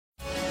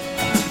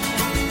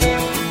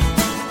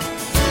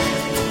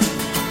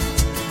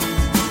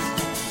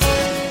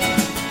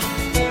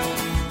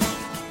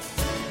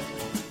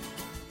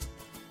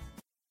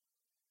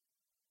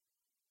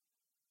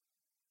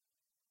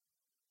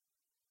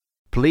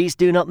Please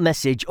do not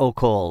message or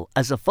call,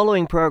 as the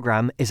following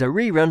programme is a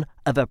rerun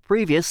of a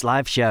previous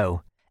live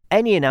show.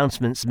 Any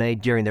announcements made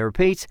during the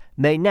repeat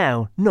may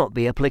now not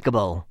be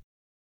applicable.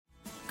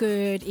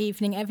 Good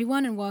evening,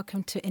 everyone, and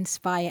welcome to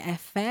Inspire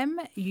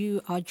FM.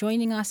 You are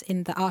joining us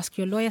in the Ask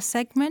Your Lawyer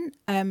segment.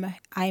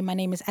 My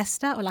name is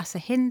Esther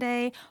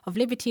Olasahinde of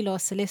Liberty Law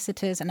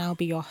Solicitors, and I'll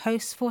be your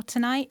host for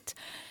tonight.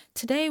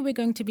 Today, we're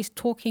going to be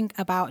talking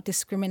about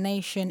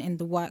discrimination in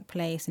the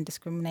workplace and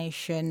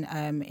discrimination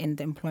in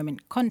the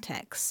employment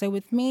context. So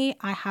with me,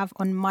 I have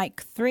on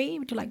mic 3.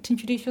 Would you like to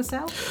introduce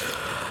yourself?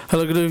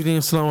 Hello, good evening.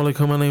 Assalamu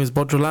alaikum. My name is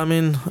Badrul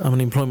Amin. I'm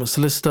an employment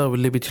solicitor with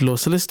Liberty Law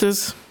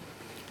Solicitors.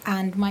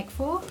 And mic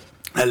 4.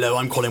 Hello,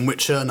 I'm Colin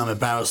Witcher and I'm a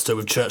barrister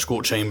with Church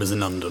Court Chambers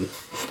in London.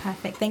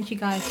 Perfect. Thank you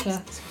guys for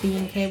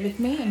being here with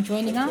me and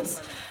joining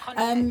us.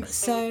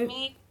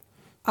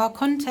 Our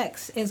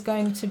context is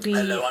going to be...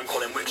 Hello, I'm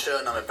Colin Witcher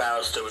and I'm a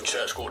barrister with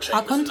Church Court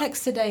Chambers. Our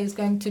context today is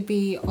going to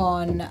be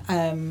on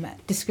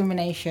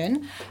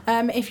discrimination.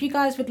 If you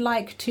guys would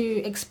like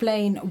to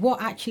explain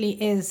what actually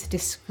is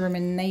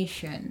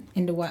discrimination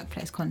in the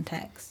workplace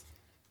context.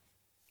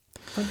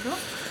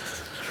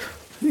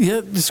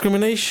 Yeah,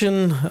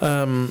 discrimination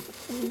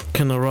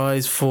can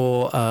arise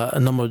for a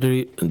number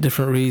of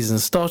different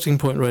reasons. Starting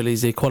point really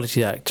is the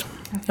Equality Act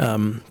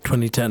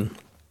 2010.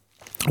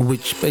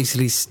 Which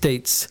basically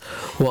states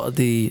what are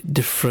the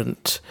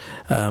different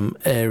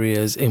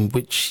areas in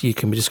which you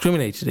can be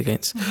discriminated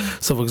against. Mm-hmm.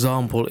 So, for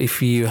example,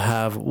 if you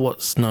have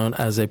what's known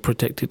as a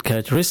protected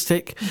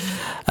characteristic,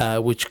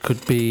 which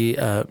could be,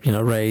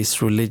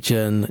 race,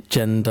 religion,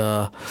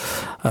 gender,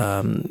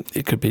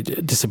 it could be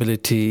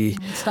disability.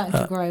 It's starting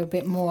to grow a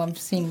bit more. I'm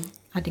seeing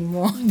adding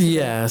more.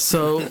 Yeah,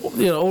 so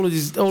all of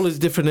these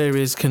different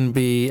areas can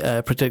be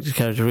a protected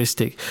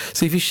characteristic.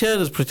 So if you share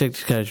this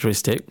protected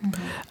characteristic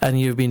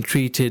and you've been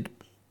treated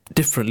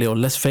differently or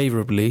less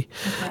favourably,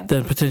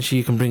 then potentially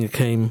you can bring a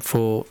claim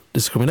for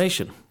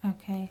discrimination.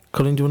 Okay.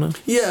 Colin, do you want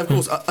to? Yeah, of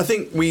course. I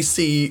think we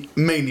see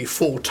mainly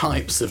 4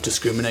 types of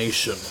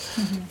discrimination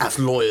as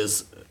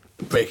lawyers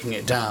breaking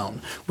it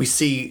down. We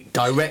see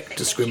direct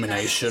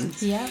discrimination.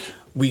 Yeah.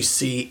 We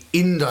see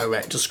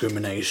indirect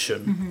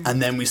discrimination,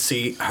 and then we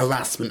see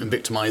harassment and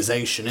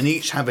victimisation, and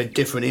each have a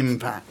different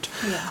impact.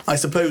 Yeah. I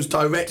suppose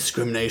direct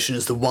discrimination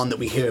is the one that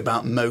we hear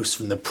about most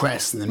from the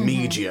press and the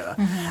media,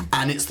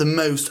 and it's the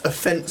most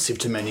offensive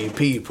to many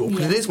people,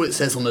 because it is what it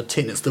says on the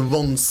tin, it's the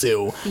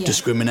Ronseal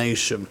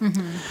discrimination.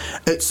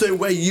 So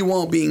where you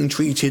are being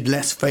treated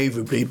less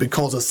favourably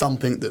because of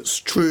something that's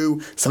true,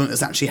 something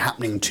that's actually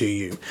happening to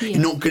you. You're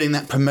not getting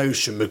that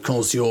promotion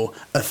because you're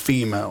a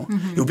female.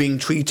 You're being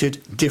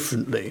treated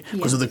differently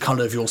because of the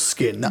colour of your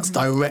skin. That's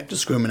direct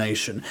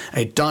discrimination,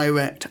 a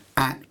direct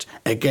act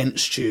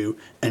against you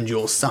and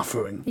your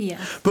suffering.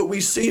 Yeah. But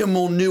we see a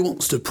more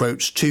nuanced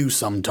approach too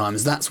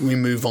sometimes. That's when we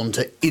move on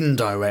to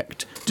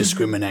indirect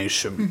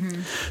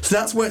discrimination. So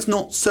that's where it's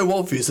not so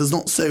obvious, it's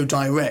not so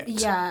direct.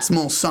 Yeah. It's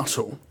more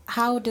subtle.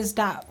 How does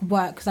that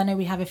work? Because I know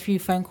we have a few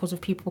phone calls of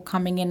people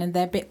coming in and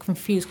they're a bit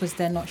confused because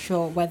they're not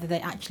sure whether they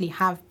actually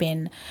have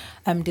been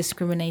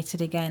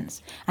discriminated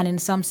against. And in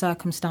some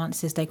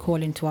circumstances, they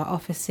call into our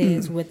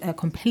offices with a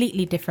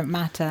completely different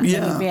matter. And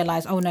then we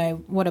realise, oh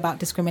no, what about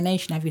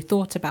discrimination? Have you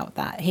thought about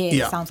that?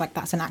 Here, it sounds like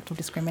that's an act of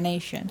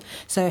discrimination.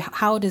 So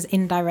how does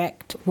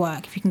indirect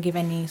work? If you can give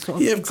any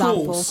sort of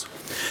example. Of course.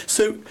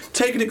 So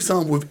take an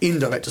example of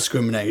indirect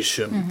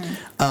discrimination.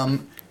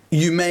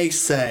 You may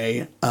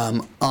say,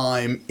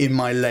 I'm in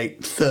my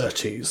late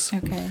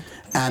 30s,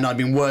 and I've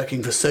been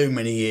working for so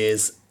many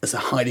years as a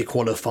highly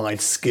qualified,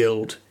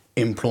 skilled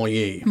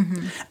employee.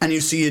 And you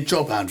see a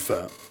job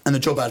advert, and the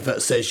job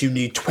advert says you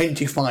need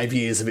 25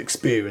 years of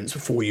experience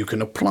before you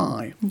can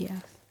apply.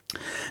 Yeah.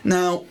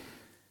 Now,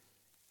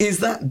 is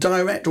that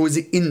direct or is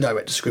it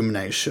indirect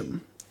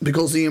discrimination?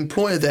 Because the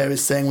employer there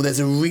is saying, well, there's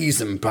a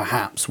reason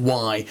perhaps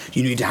why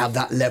you need to have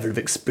that level of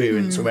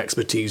experience or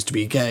expertise to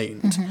be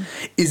gained.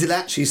 Is it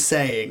actually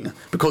saying,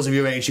 because of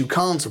your age, you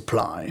can't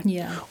apply?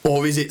 Yeah.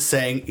 Or is it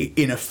saying,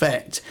 in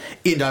effect,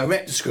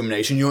 indirect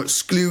discrimination, you're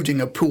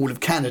excluding a pool of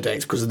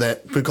candidates because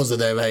of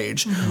their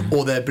age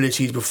or their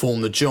ability to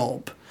perform the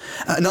job?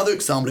 Another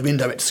example of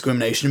indirect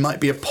discrimination might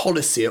be a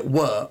policy at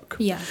work.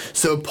 Yeah.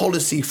 So a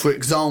policy, for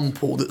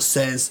example, that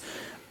says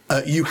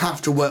you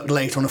have to work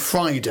late on a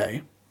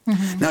Friday.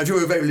 Now, if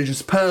you're a very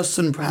religious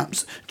person,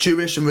 perhaps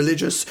Jewish and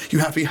religious, you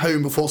have to be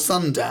home before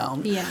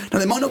sundown. Yeah. Now,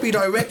 there might not be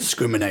direct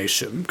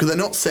discrimination because they're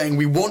not saying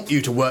we want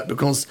you to work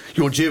because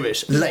you're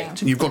Jewish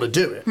late and you've got to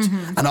do it.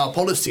 And our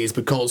policy is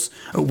because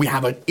we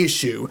have an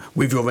issue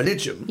with your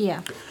religion.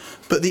 Yeah.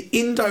 But the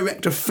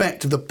indirect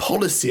effect of the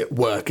policy at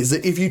work is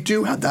that if you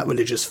do have that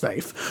religious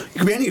faith, it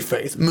could be any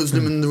faith,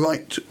 Muslim and the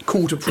right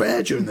call to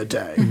prayer during the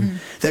day,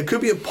 there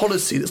could be a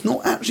policy that's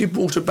not actually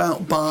brought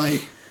about by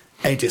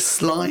a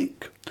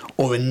dislike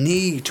or a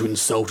need to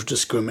insult or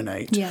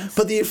discriminate. Yes.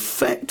 But the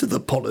effect of the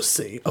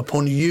policy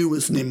upon you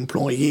as an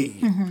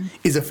employee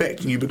is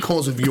affecting you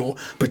because of your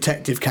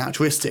protective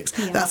characteristics.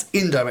 Yeah. That's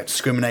indirect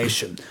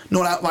discrimination.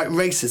 Not outright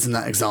racism in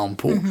that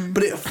example,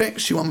 but it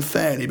affects you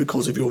unfairly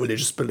because of your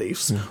religious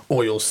beliefs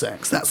or your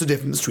sex. That's the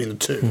difference between the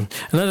two.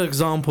 Another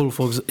example,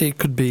 it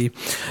could be,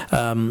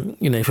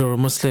 if you're a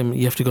Muslim,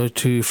 you have to go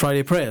to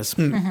Friday prayers.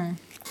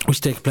 Which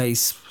take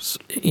place,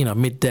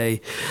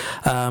 midday.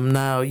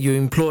 Now, your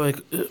employer,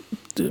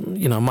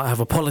 might have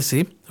a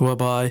policy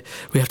whereby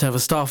we have to have a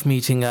staff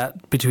meeting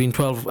at between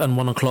 12 and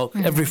 1 o'clock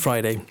every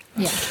Friday.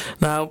 Yeah.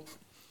 Now,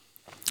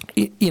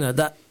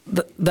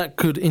 that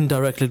could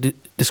indirectly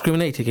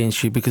discriminate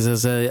against you, because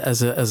as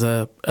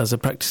a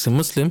practicing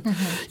Muslim,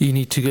 you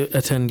need to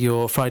attend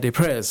your Friday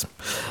prayers,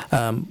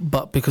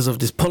 but because of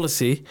this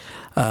policy,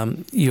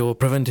 you're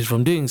prevented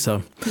from doing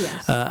so.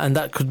 Yes. And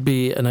that could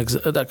be an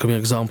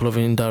example of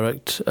an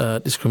indirect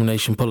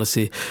discrimination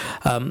policy.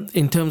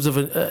 In terms of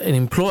an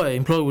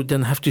employer would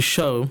then have to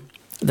show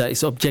that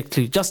it's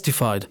objectively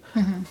justified,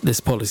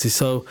 this policy.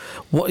 So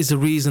what is the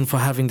reason for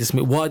having this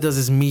meeting? Why does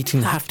this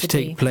meeting have to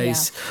take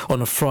place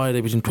on a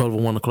Friday between 12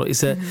 and 1 o'clock?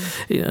 Is there,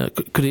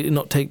 could it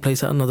not take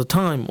place at another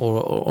time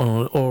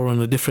or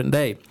on a different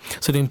day?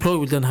 So the employer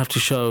would then have to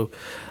show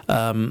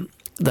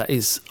that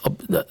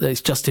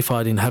it's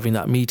justified in having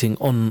that meeting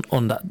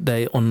on that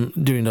day,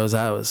 during those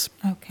hours.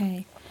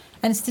 Okay.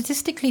 And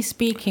statistically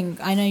speaking,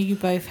 I know you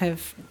both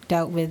have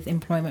dealt with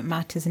employment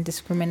matters and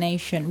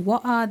discrimination.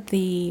 What are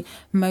the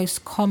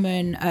most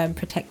common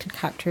protected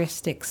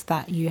characteristics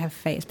that you have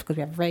faced? Because we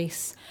have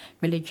race,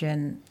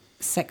 religion,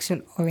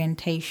 sexual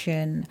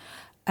orientation,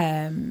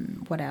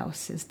 what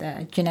else is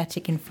there?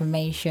 Genetic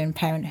information,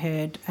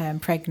 parenthood,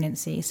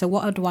 pregnancy. So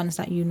what are the ones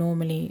that you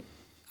normally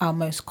are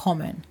most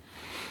common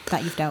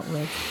that you've dealt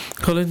with?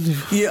 Colin?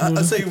 Yeah,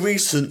 I'd say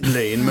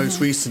recently, in most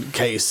recent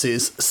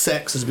cases,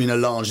 sex has been a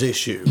large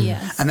issue.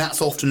 Yes. And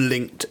that's often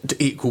linked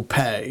to equal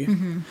pay.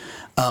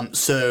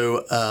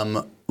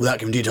 Without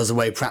giving details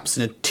away, perhaps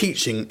in a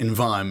teaching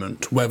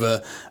environment,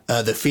 whether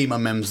the female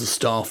members of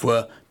staff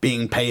were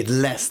being paid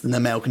less than their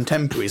male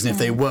contemporaries, and if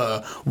they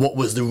were, what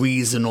was the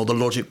reason or the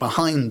logic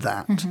behind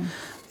that?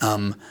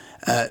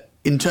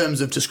 In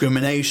terms of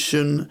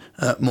discrimination,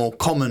 more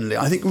commonly,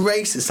 I think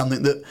race is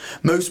something that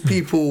most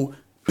people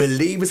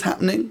believe is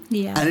happening,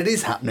 and it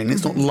is happening.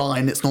 It's not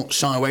lying, it's not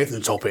shy away from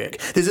the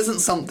topic. This isn't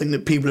something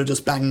that people are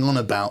just banging on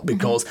about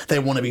because they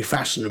want to be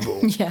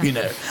fashionable,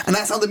 And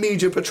that's how the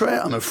media portray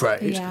it, I'm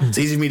afraid. Yeah. It's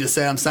easy for me to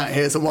say I'm sat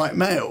here as a white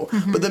male,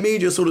 but the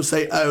media sort of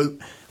say, oh,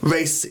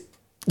 race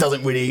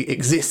doesn't really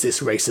exist, this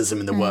racism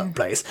in the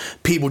workplace.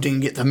 People didn't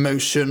get the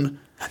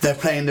motion. They're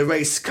playing the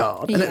race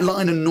card. And that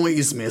line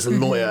annoys me as a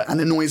lawyer and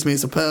annoys me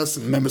as a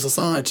person, member of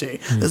society.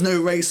 There's no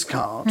race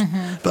card.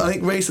 But I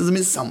think racism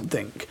is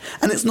something.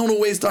 And it's not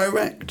always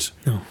direct.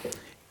 No.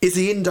 It's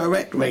the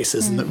indirect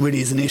racism that really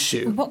is an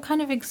issue. What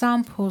kind of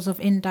examples of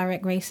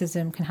indirect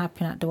racism can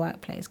happen at the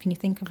workplace? Can you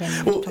think of any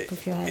off the top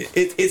of your head?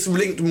 It's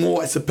linked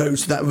more, I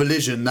suppose, to that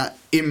religion, that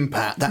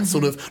impact, that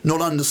sort of not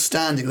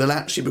understanding that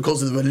actually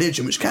because of the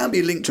religion, which can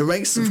be linked to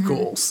race, of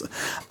course,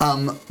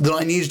 that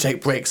I need to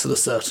take breaks at a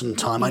certain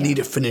time, I need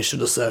to finish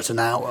at a certain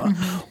hour,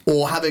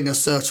 or having a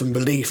certain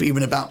belief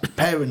even about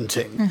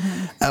parenting,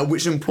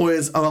 which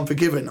employers are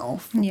unforgiving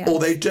of, or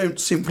they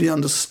don't simply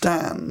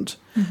understand.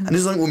 And this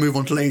is something we'll move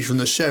on to later in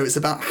the show. It's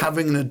about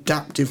having an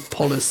adaptive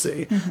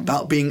policy,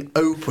 about being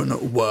open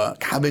at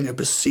work, having a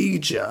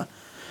procedure.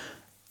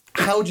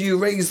 How do you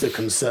raise the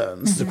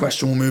concerns? The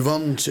question we'll move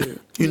on to.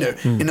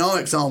 In our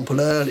example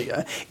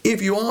earlier,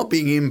 if you are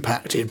being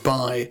impacted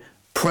by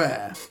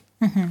prayer,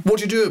 what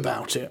do you do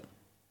about it?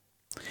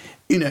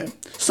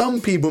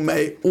 Some people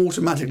may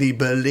automatically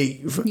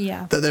believe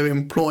that their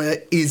employer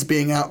is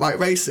being outright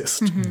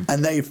racist,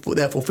 and they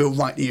therefore feel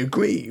rightly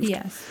aggrieved.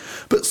 Yes.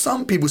 But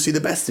some people see the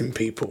best in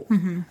people,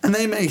 and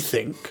they may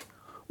think,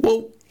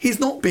 well, he's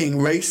not being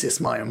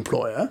racist, my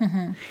employer.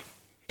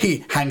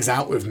 He hangs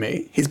out with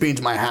me. He's been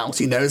to my house.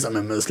 He knows I'm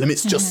a Muslim.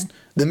 It's just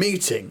the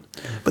meeting.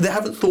 But they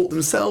haven't thought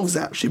themselves,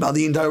 actually, about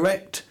the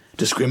indirect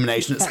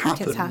discrimination that's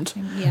happened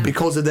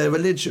because of their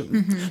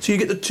religion. So you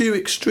get the two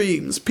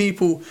extremes,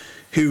 people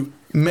who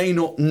may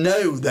not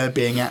know they're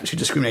being actually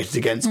discriminated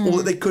against, or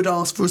that they could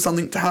ask for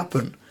something to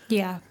happen.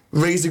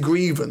 Raise a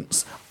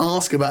grievance,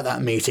 ask about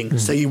that meeting,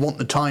 say you want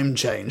the time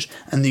change,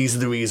 and these are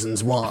the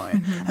reasons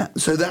why.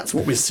 So that's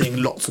what we're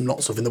seeing lots and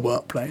lots of in the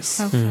workplace.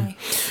 Okay.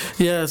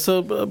 Yeah,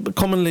 so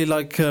commonly,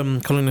 like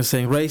Colin was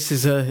saying, race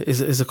is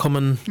a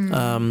common,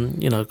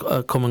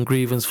 a common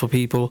grievance for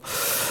people.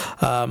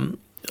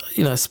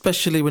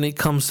 Especially when it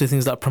comes to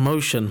things like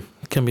promotion,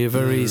 can be a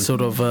very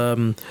sort of,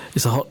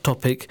 it's a hot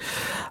topic.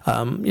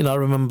 I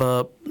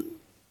remember,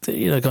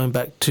 going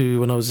back to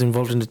when I was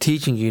involved in the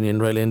teaching union,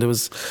 really, and there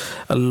was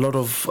a lot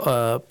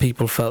of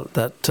people felt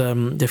that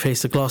they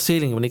faced a glass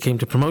ceiling when it came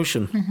to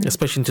promotion,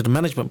 especially into the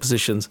management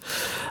positions.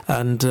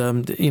 And,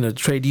 the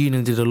trade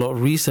union did a lot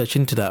of research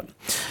into that,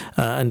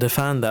 and they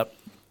found that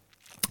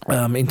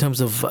in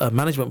terms of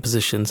management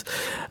positions,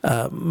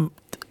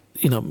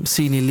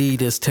 senior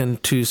leaders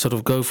tend to sort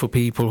of go for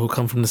people who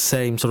come from the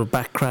same sort of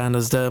background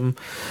as them,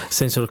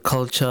 same sort of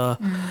culture,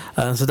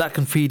 and so that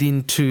can feed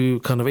into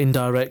kind of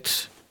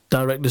direct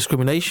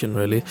discrimination,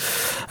 really.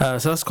 So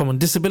that's common.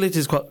 Disability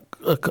is quite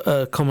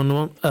a common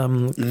one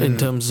in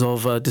terms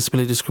of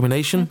disability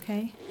discrimination.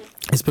 Okay.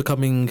 It's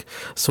becoming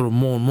sort of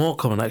more and more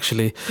common,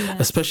 actually,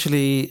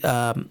 especially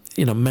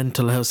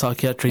mental health,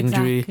 psychiatric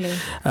injury.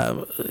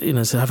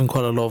 So having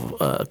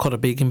quite a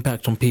big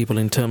impact on people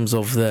in terms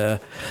of their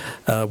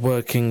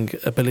working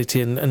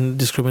ability and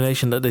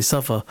discrimination that they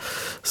suffer.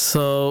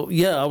 So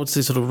I would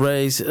say sort of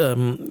race,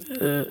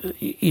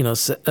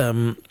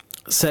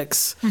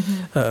 sex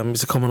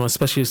is a common one,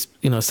 especially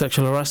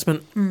sexual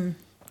harassment.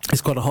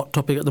 It's quite a hot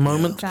topic at the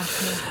moment.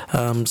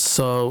 Exactly.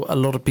 So a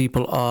lot of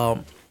people are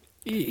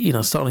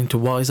starting to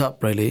wise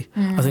up, really.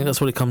 I think that's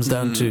what it comes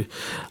down to.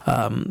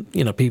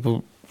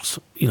 People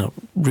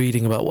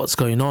reading about what's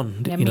going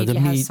on. The media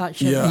has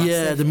such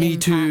a the Me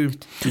Too.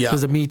 impact.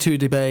 There's a Me Too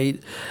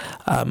debate,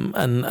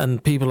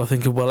 and people are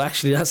thinking, well,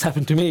 actually, that's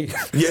happened to me.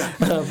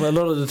 A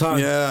lot of the time.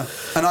 Yeah,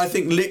 and I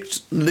think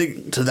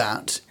linked to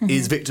that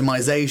is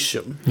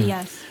victimisation.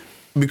 Yes,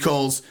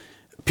 because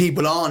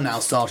people are now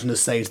starting to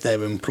say to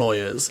their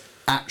employers,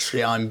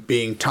 actually, I'm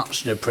being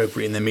touched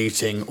inappropriately in the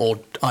meeting, or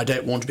I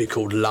don't want to be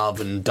called love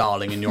and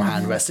darling and your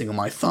hand resting on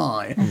my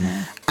thigh.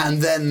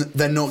 And then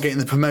they're not getting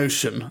the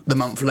promotion the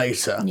month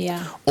later.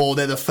 Or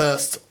they're the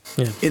first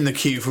in the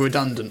queue for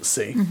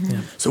redundancy.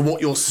 So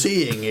what you're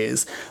seeing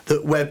is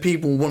that where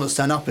people want to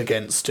stand up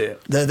against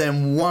it, they're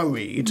then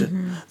worried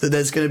that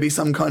there's going to be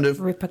some kind of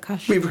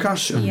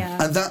repercussion.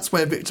 And that's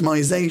where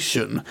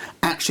victimisation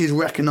actually is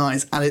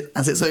recognised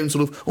as its own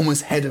sort of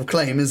almost head of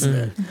claim, isn't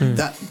it?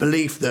 That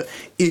belief that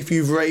if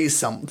you've raised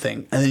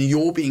something and then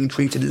you're being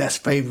treated less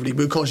favourably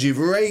because you've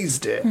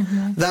raised it,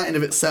 that in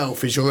of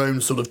itself is your own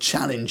sort of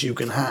challenge you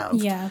can have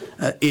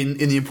in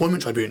the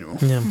employment tribunal.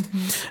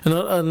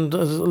 And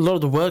a lot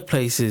of the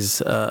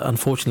workplaces,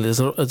 unfortunately, there's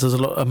a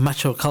lot of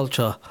macho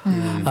culture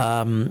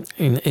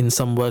in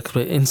some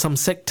workplace, in some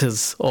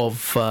sectors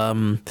of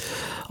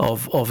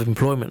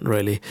employment,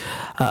 really.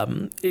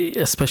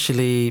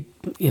 Especially,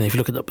 if you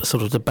look at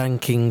the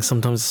banking,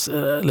 sometimes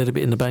a little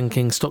bit in the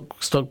banking,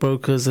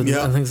 stockbrokers and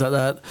things like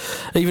that.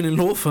 Even in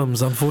law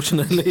firms,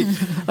 unfortunately,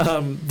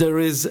 there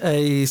is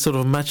a sort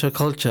of macho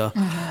culture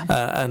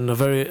and a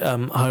very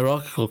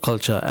hierarchical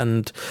culture,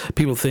 and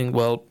people think,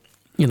 well,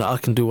 I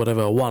can do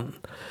whatever I want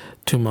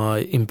to my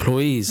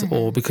employees,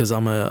 or because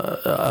I'm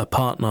a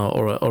partner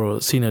or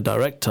a senior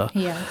director,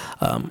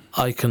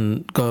 I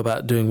can go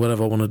about doing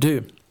whatever I want to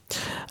do.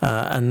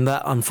 And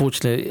that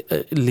unfortunately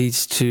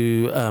leads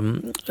to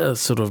a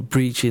sort of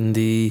breach in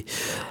the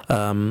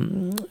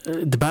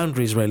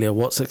boundaries, really, of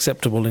what's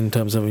acceptable in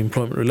terms of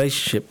employment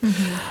relationship.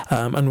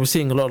 And we're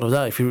seeing a lot of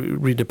that. If you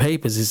read the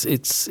papers,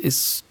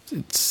 it's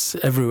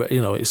everywhere.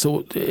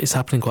 It's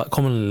happening quite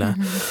commonly now.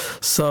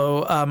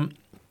 So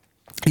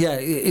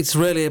it's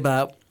really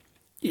about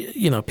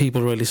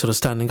people really sort of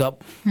standing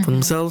up for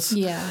themselves.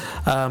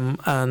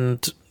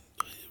 And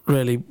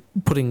really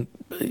putting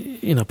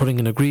in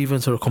a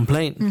grievance or a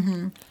complaint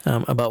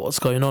about what's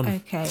going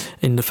on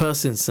in the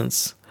first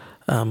instance,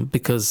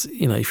 because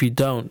if you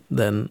don't,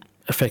 then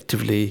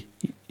effectively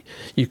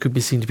you could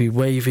be seen to be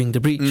waiving the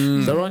breach.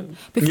 Is that right?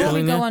 Before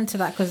we go on to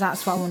that, because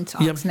that's what I want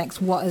to ask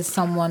next, what is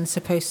someone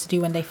supposed to do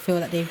when they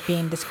feel that they've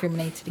been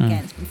discriminated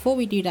against? Before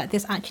we do that,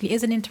 this actually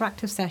is an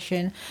interactive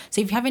session.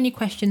 So if you have any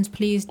questions,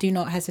 please do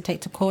not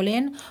hesitate to call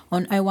in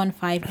on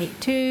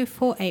 01582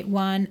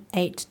 481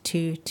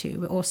 822.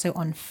 We're also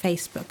on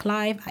Facebook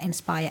Live at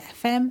Inspire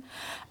FM.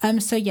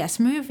 So yes,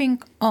 moving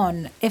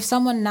on. If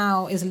someone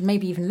now is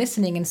maybe even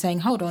listening and saying,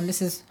 hold on,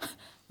 this is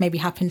maybe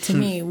happened to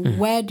me,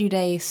 where do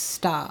they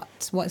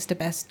start? What's the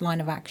best line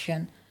of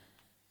action?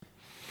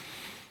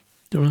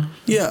 I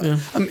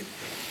mean,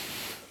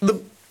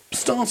 the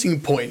starting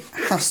point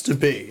has to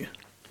be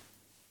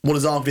what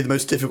is arguably the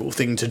most difficult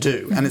thing to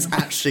do, and it's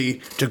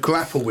actually to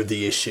grapple with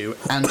the issue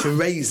and to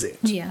raise it.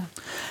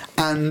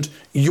 And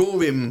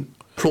your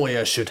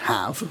employer should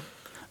have,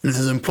 and if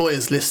there's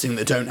employers listening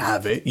that don't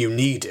have it, you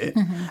need it,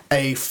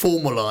 a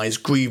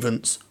formalised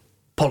grievance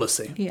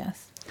policy.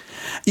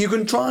 You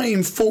can try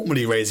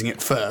informally raising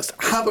it first.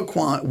 Have a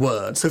quiet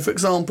word. So, for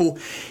example,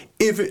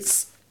 if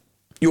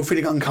you're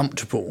feeling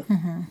uncomfortable,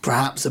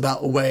 perhaps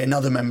about the way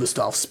another member of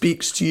staff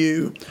speaks to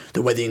you,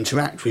 the way they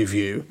interact with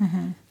you,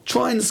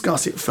 try and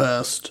discuss it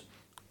first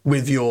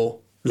with your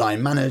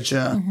line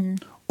manager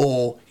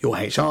or your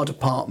HR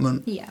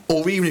department,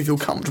 or even if you're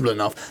comfortable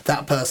enough,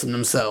 that person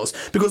themselves,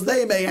 because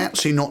they may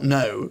actually not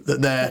know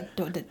that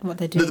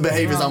the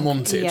behaviour is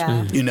unwanted.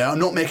 I'm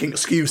not making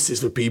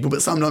excuses for people,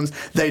 but sometimes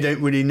they don't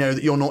really know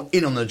that you're not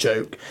in on the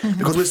joke,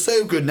 because we're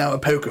so good now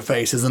at poker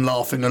faces and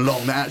laughing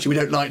along that actually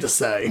we don't like to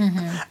say,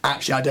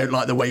 actually I don't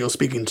like the way you're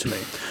speaking to me.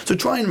 So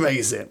try and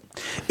raise it.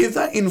 If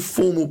that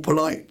informal,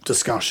 polite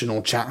discussion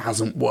or chat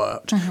hasn't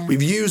worked,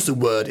 we've used the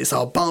word, it's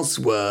our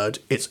buzzword,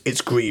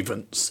 it's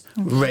grievance.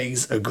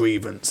 Raise a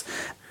grievance.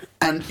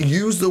 And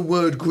use the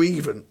word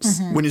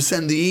grievance. When you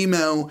send the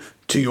email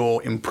to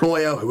your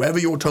employer, whoever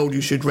you're told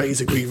you should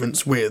raise a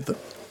grievance with,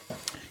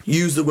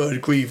 use the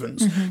word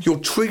grievance. You're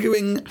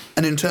triggering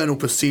an internal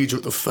procedure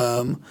at the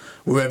firm,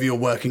 wherever you're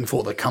working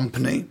for the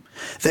company.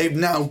 They've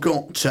now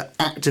got to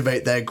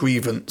activate their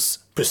grievance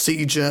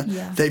procedure.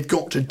 Yeah. They've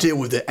got to deal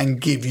with it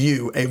and give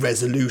you a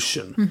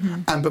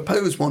resolution and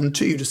propose one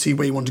to you to see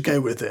where you want to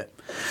go with it.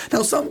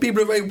 Now, some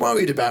people are very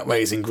worried about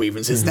raising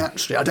grievances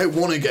naturally. I don't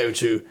want to go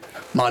to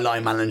my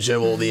line manager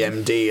or the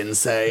MD and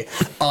say,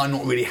 I'm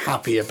not really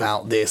happy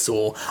about this,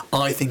 or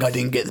I think I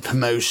didn't get the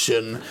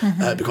promotion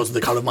because of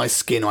the colour of my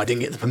skin, or I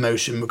didn't get the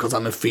promotion because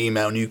I'm a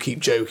female, and you keep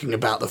joking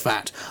about the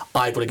fact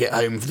I've got to get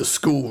home for the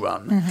school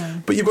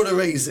run. But you've got to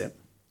raise it.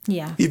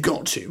 Yeah. You've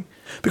got to.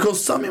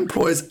 Because some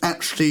employers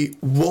actually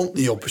want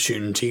the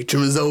opportunity to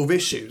resolve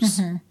issues.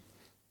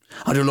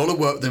 I do a lot of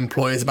work with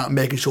employers about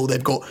making sure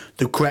they've got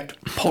the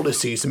correct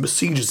policies and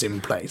procedures in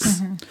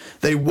place.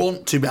 They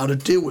want to be able to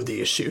deal with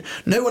the issue.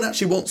 No one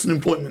actually wants an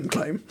employment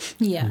claim.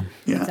 Yeah,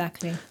 Yeah.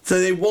 exactly. So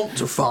they want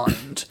to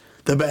find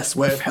the best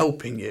way of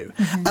helping you.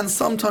 And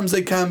sometimes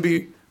they can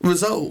be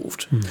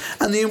resolved.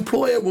 And the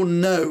employer will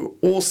know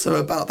also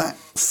about that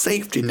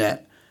safety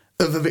net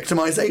of a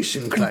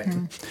victimisation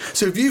claim.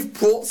 So if you've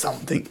brought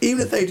something,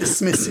 even if they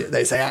dismiss it,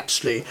 they say,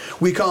 actually,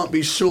 we can't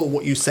be sure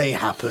what you say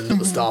happened at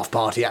the staff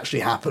party actually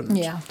happened.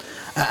 Yeah.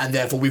 And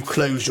therefore we've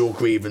closed your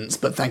grievance,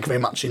 but thank you very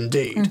much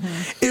indeed.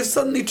 If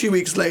suddenly 2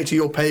 weeks later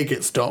your pay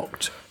gets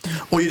docked,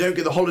 or you don't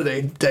get the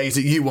holiday days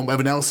that you want, but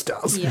everyone else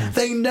does,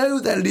 they know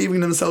they're leaving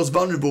themselves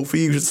vulnerable for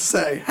you to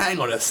say, hang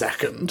on a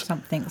second,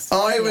 Something's...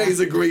 I raise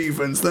a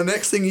grievance, the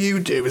next thing you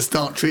do is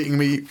start treating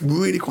me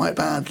really quite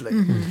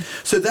badly.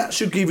 So that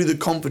should give you the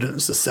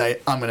confidence to say,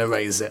 I'm going to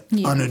raise it.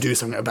 I'm going to do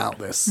something about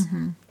this.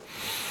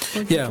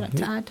 What would you like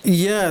to add?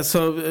 Yeah,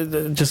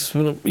 so just,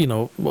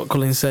 what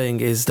Colin's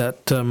saying is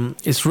that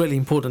it's really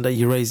important that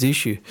you raise the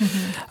issue.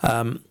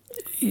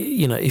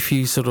 If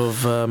you sort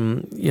of,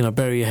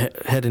 bury your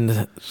head in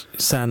the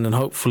sand and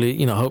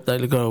hopefully, hope that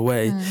it'll go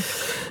away,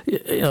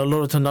 a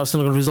lot of times that's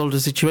not going to resolve the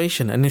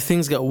situation. And if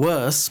things get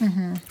worse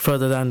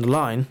further down the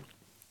line,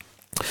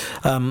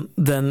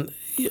 then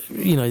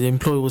the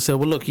employer will say,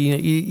 well, look,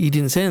 you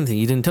didn't say anything,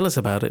 you didn't tell us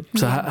about it.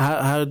 So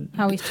how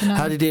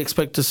did he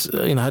expect us?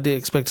 How did he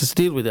expect us to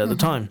deal with it at the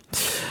time?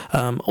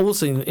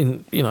 Also,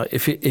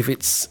 if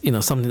it's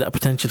something that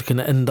potentially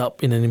can end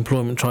up in an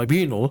employment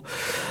tribunal,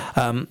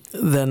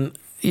 then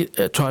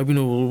a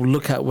tribunal will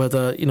look at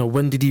whether,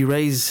 when did he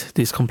raise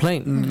this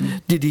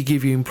complaint? Did he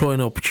give your employer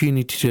an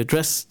opportunity to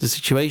address the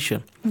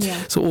situation?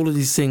 Yeah. So all of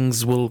these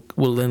things will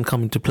then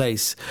come into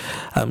place.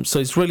 So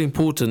it's really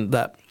important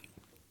that,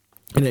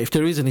 if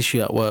there is an issue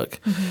at work,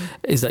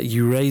 is that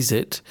you raise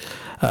it,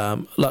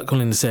 like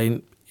Colin is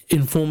saying,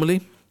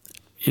 informally.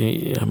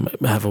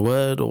 Have a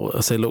word or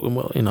say, look,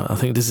 well, I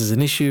think this is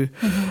an issue.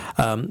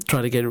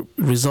 Try to get it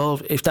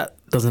resolved. If that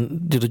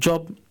doesn't do the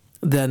job,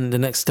 then the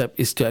next step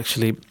is to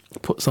actually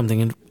put something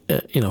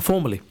in,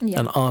 formally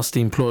and ask the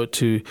employer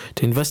to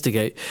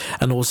investigate,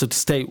 and also to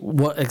state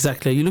what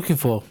exactly are you looking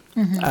for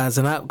as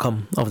an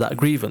outcome of that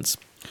grievance.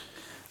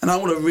 And I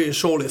want to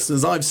reassure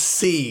listeners, I've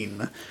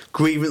seen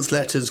grievance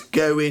letters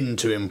go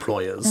into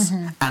employers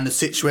and the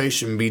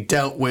situation be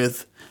dealt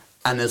with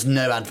and there's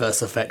no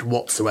adverse effect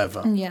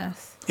whatsoever.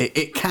 Yes.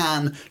 It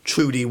can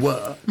truly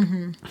work.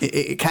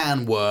 It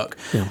can work.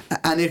 Yeah.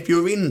 And if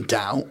you're in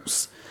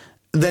doubts,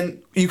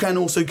 then you can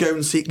also go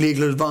and seek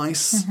legal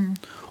advice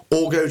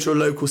or go to a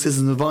local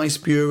citizen advice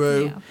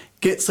bureau,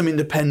 get some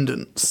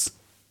independence,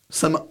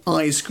 some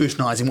eyes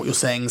scrutinising what you're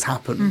saying has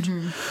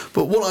happened.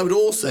 But what I would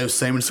also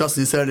say, we were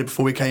discussing this earlier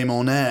before we came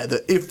on air,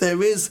 that if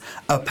there is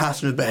a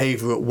pattern of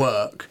behaviour at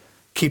work,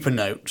 keep a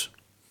note.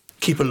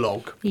 Keep a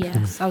log.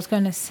 Yes, I was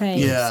going to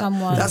say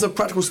someone... That's a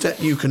practical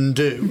step you can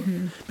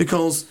do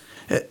because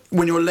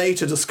when you're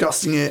later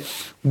discussing it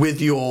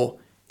with your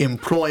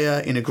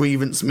employer in a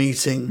grievance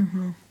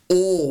meeting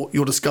or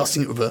you're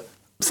discussing it with a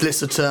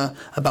solicitor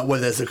about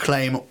whether there's a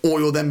claim,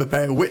 or you're then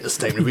preparing a witness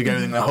statement if we go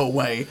the whole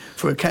way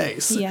for a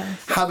case.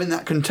 Having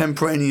that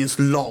contemporaneous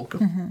log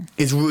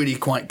is really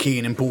quite key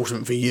and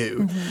important for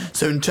you.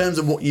 So in terms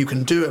of what you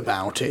can do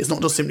about it, it's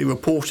not just simply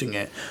reporting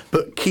it,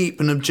 but keep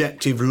an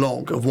objective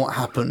log of what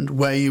happened,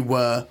 where you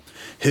were,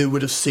 who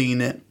would have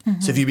seen it.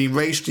 So if you've been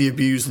racially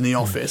abused in the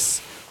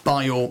office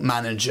by your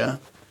manager,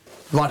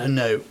 write a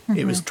note.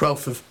 It was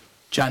 12th of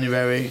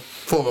January,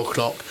 4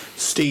 o'clock.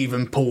 Steve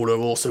and Paul are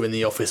also in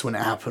the office when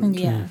it happened.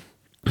 Yeah,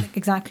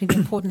 exactly. The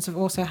importance of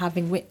also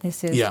having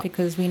witnesses,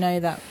 because we know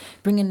that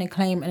bringing a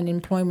claim and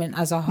employment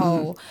as a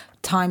whole,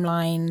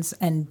 timelines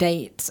and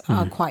dates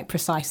are quite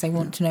precise. They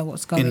want to know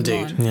what's going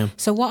on. Yeah.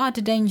 So what are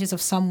the dangers of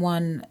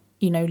someone,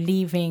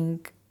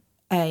 leaving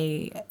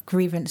a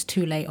grievance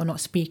too late or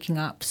not speaking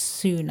up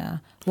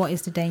sooner? What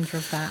is the danger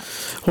of that?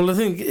 Well, the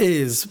thing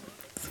is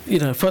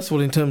first of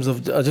all, in terms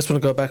of, I just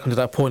want to go back onto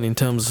that point in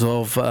terms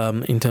of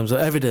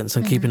evidence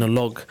and keeping a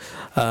log.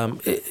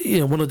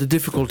 One of the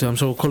difficulties, I'm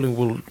sure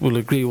Colin will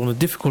agree, one of the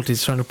difficulties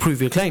is trying to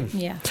prove your claim.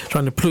 Yeah.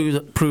 Trying to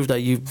prove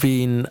that you've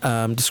been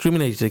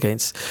discriminated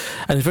against,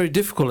 and it's very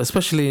difficult,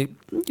 especially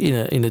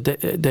in the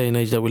day and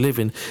age that we live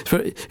in.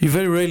 You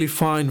very rarely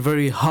find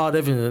very hard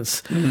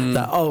evidence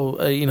that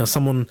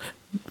someone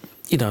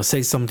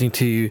say something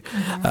to you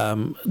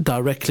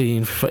directly,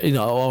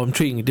 I'm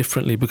treating you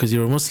differently because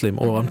you're a Muslim,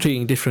 or I'm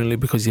treating you differently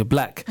because you're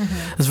black.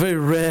 It's very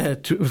rare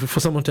for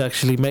someone to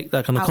actually make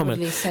that kind of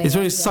comment. It's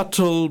very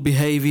subtle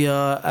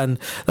behaviour, and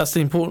that's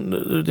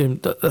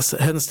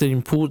hence the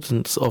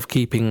importance of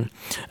keeping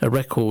a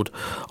record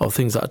of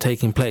things that are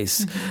taking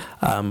place,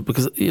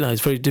 because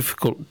it's very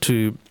difficult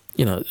to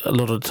a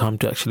lot of the time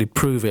to actually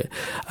prove it.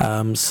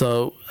 Hence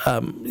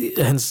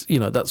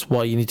that's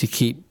why you need to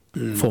keep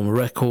formal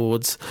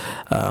records.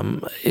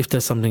 If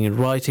there's something in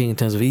writing in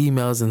terms of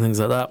emails and things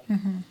like that,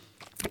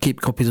 keep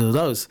copies of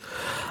those.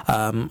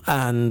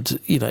 And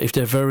if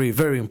they're very,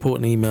 very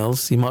important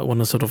emails, you might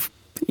want to sort of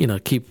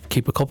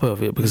keep a copy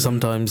of it, because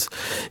sometimes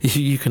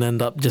you can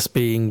end up just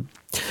being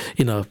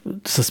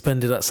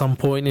suspended at some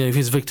point. If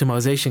it's a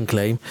victimization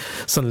claim,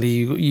 suddenly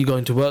you go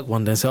into work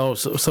one day and say, oh,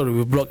 sorry,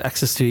 we've blocked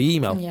access to your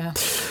email.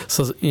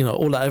 So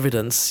all that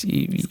evidence,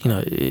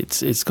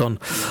 it's gone.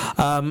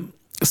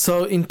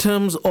 So in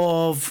terms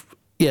of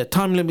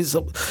time limits,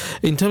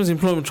 in terms of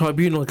employment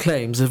tribunal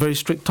claims, there are very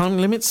strict time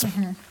limits.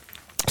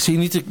 So you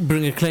need to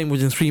bring a claim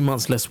within 3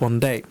 months less 1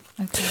 day.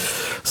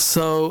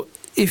 So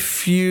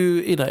if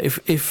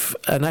if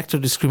an act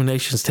of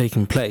discrimination is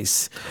taking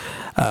place,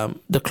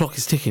 the clock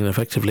is ticking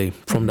effectively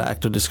from the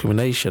act of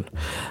discrimination,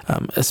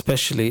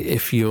 especially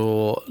if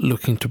you're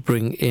looking to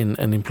bring in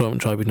an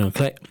employment tribunal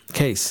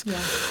case.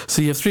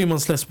 So you have 3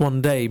 months less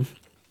 1 day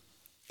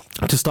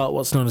to start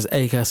what's known as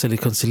ACAS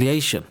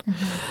reconciliation,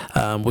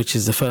 which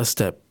is the first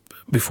step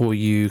before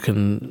you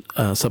can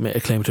submit a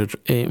claim to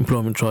an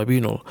employment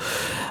tribunal.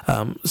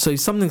 So if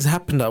something's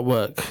happened at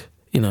work,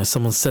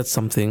 someone said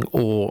something,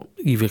 or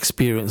you've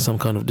experienced some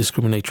kind of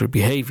discriminatory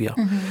behaviour,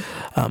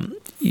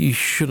 you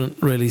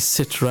shouldn't really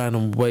sit around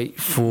and wait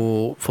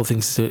for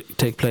things to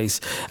take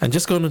place. And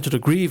just going into the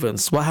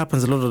grievance, what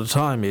happens a lot of the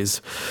time is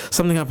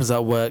something happens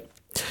at work,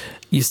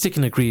 you stick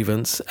in a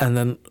grievance, and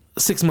then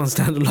 6 months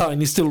down the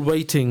line, you're still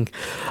waiting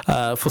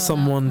for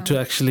someone to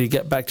actually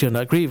get back to you on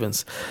that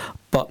grievance.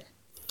 But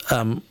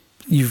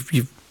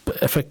you're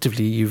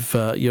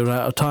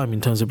out of time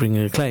in terms of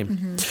bringing a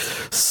claim.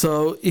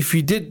 So if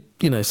you did,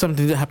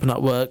 something that happened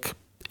at work,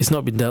 it's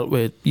not been dealt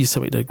with, you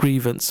submit a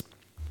grievance.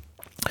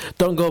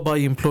 Don't go by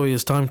your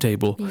employer's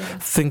timetable.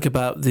 Think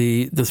about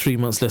the 3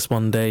 months less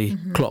 1 day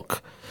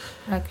clock.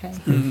 I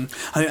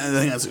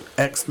think that's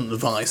excellent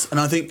advice. And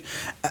I think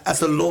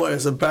as a lawyer,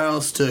 as a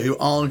barrister who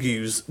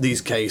argues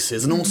these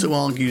cases and also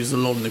argues a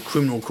lot in the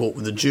criminal court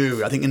with the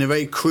jury, I think in a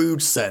very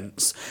crude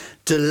sense,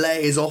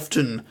 delay is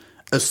often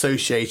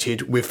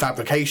associated with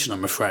fabrication,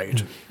 I'm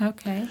afraid.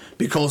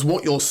 Because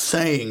what you're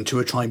saying to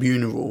a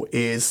tribunal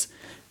is,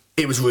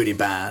 it was really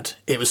bad.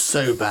 It was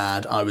so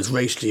bad. I was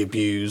racially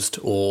abused,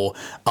 or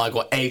I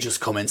got ageist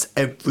comments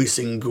every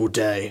single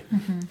day.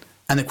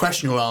 And the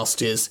question you're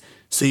asked is,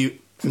 so you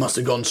must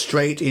have gone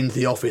straight into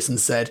the office and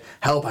said,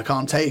 help, I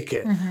can't take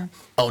it.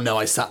 Oh no,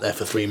 I sat there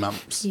for 3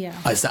 months.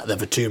 I sat there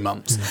for 2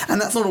 months. And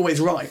that's not always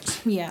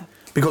right.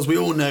 Because we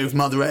all know from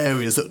other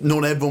areas that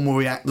not everyone will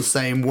react the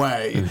same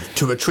way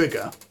to a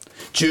trigger.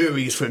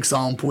 Juries, for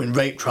example, in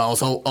rape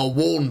trials are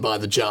warned by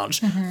the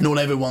judge. Not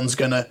everyone's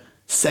going to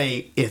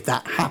say if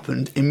that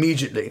happened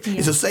immediately.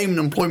 It's the same in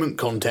employment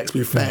context.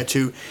 We're fair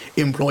to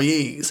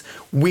employees.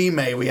 We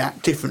may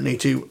react differently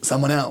to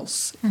someone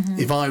else.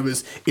 If I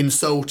was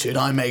insulted,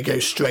 I may go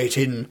straight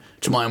in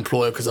to my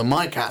employer because of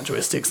my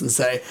characteristics and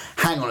say,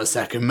 hang on a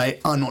second, mate,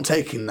 I'm not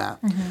taking that.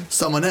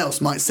 Someone else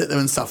might sit there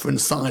and suffer in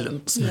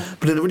silence.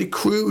 But in a really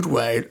crude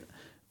way,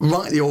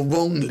 rightly or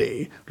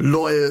wrongly,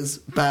 lawyers,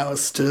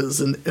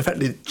 barristers and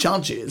effectively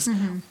judges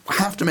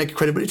have to make a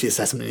credibility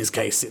assessment in these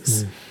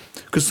cases.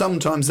 Because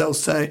sometimes they'll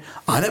say,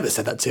 I never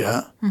said that to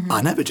her.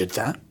 I never did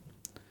that.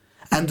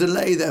 And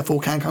delay, therefore,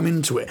 can come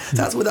into it.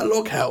 That's where that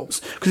log helps.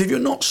 Because if you're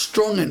not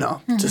strong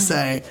enough to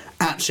say,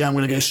 actually, I'm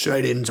going to go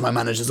straight into my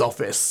manager's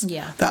office,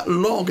 that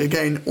log,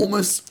 again,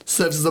 almost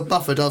serves as a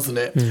buffer, doesn't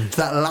it, to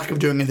that lack of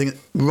doing anything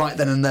right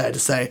then and there to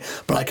say,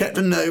 but I kept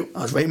a note,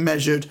 I was very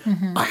measured,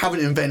 I haven't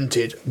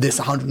invented this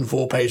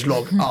 104-page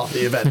log after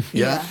the event,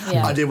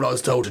 I did what I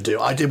was told to do.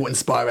 I did what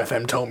Inspire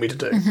FM told me to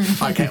do.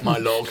 I kept my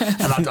log,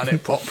 and I've done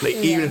it properly,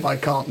 even if I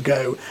can't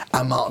go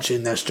and march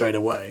in there straight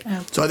away.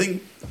 So I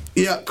think,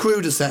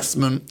 crude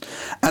assessment.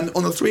 And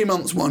on the 3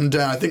 months 1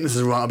 day, I think this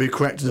is right, I'll be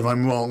corrected if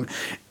I'm wrong,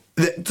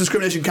 the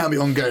discrimination can be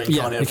ongoing,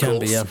 can't it, of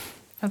course?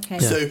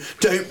 So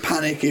don't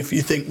panic if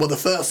you think, well, the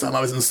first time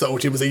I was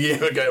insulted was a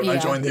year ago when I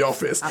joined the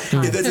office.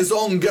 If there's this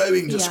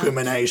ongoing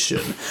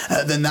discrimination,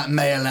 then that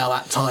may allow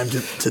that time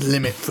to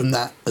limit from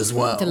that as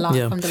well.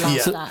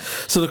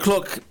 So the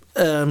clock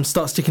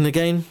starts ticking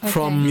again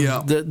from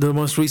the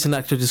most recent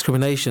act of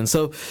discrimination.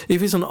 So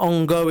if it's an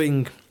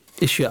ongoing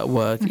issue at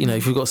work,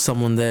 if you've got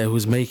someone there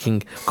who's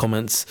making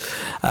comments,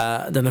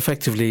 then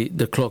effectively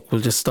the clock will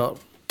just start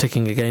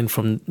ticking again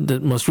from the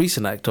most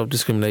recent act of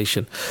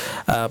discrimination.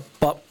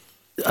 But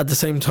at the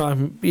same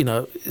time,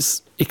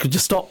 it could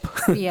just stop.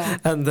 Yeah.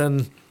 And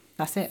then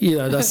that's it.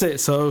 That's it.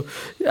 So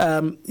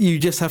you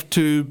just have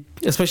to,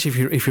 especially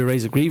if you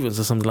raise a grievance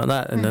or something like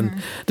that, and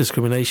then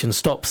discrimination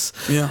stops.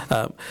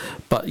 Yeah.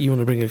 But you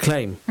want to bring a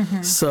claim.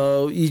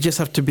 So you just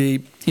have to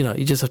be,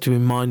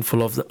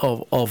 mindful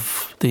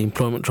of the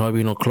employment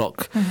tribunal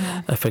clock,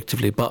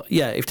 effectively. But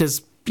yeah, if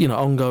there's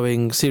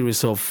ongoing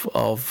series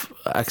of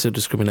acts of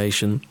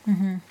discrimination,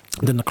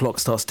 then the clock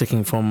starts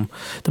ticking from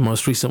the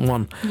most recent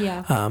one.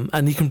 Yeah.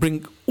 And you can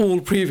bring all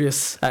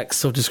previous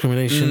acts of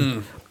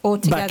discrimination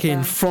back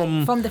in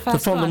from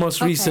the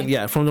most recent.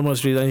 Yeah, from the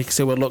most recent. And you can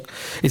say, well, look,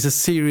 it's a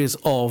series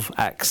of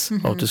acts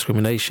of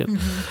discrimination.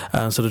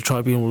 So the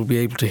tribunal will be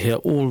able to hear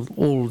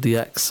all the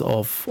acts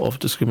of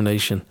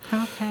discrimination.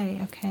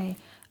 Okay.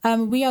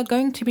 We are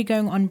going to be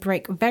going on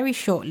break very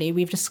shortly.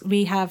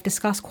 We have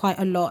discussed quite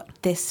a lot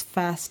this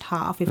first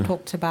half. We've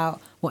talked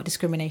about what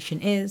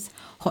discrimination is,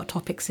 hot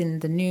topics in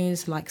the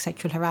news like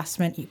sexual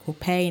harassment, equal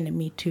pay, and the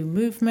Me Too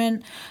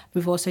movement.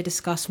 We've also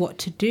discussed what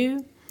to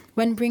do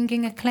when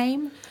bringing a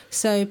claim.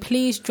 So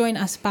please join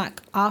us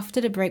back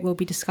after the break. We'll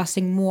be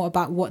discussing more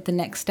about what the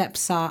next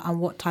steps are and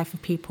what type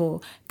of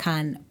people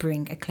can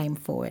bring a claim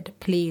forward.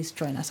 Please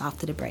join us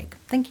after the break.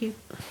 Thank you.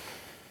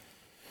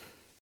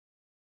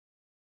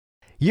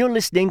 You're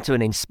listening to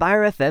an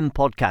Inspire FM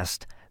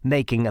podcast,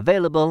 making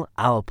available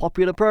our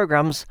popular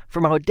programs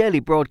from our daily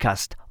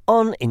broadcast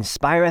on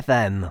Inspire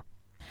FM.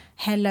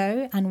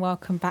 Hello and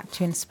welcome back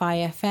to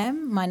Inspire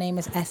FM. My name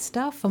is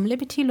Esther from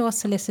Liberty Law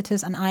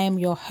Solicitors, and I am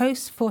your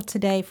host for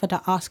today for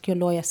the Ask Your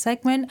Lawyer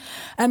segment.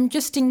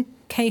 Just in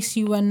case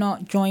you were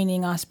not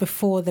joining us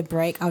before the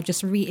break, I'll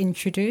just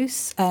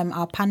reintroduce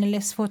our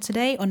panelists for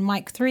today. On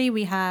mic 3,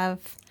 we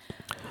have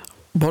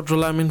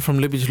Badrul Amin from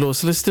Liberty Law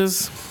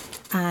Solicitors.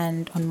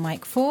 And on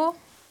mic 4,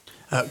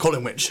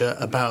 Colin Witcher,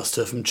 a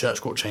barrister from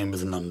Church Court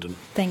Chambers in London.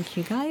 Thank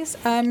you, guys.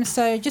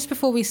 So just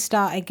before we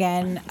start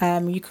again,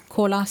 you can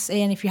call us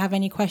in if you have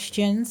any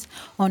questions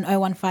on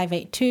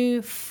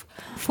 01582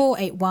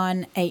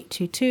 481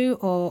 822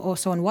 or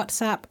also on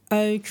WhatsApp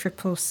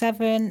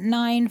 0777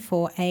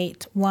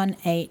 948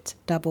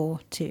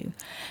 1822.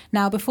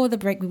 Now, before the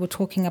break, we were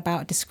talking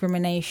about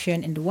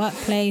discrimination in the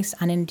workplace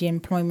and in the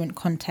employment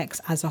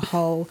context as a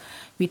whole.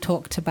 We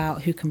talked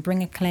about who can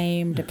bring a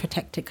claim, the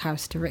protected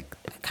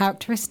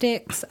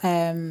characteristics,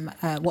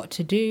 what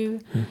to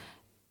do.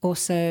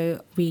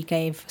 Also, we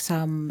gave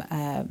some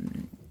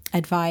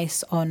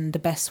advice on the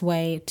best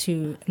way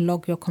to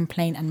log your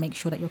complaint and make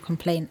sure that your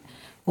complaint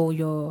or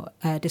your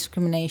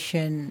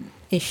discrimination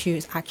issue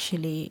is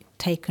actually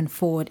taken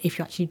forward if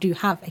you actually do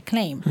have a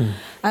claim.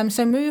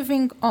 So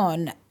moving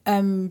on,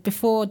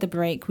 before the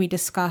break, we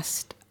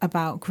discussed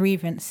about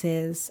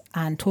grievances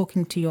and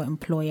talking to your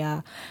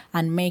employer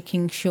and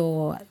making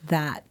sure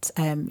that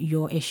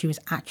your issue is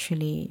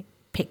actually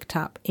picked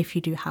up if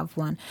you do have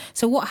one.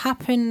 So what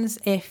happens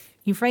if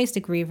you've raised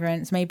a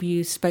grievance, maybe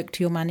you spoke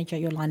to your manager,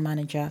 your line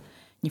manager,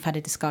 you've had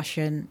a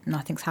discussion,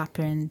 nothing's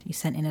happened, you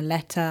sent in a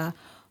letter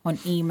on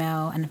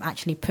email and have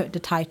actually put the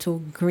title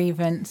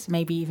grievance,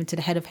 maybe even to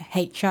the head of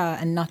HR,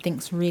 and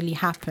nothing's really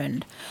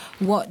happened.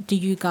 What do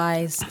you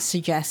guys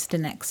suggest the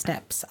next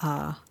steps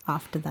are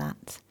after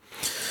that?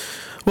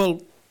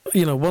 Well,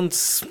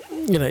 once,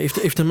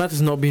 if the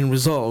matter's not been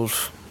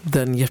resolved,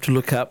 then you have to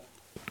look at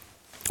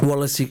what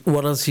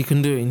else you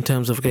can do in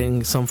terms of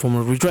getting some form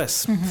of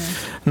redress.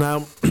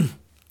 Now,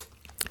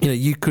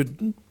 you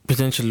could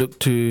potentially look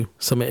to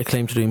submit a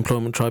claim to the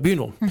employment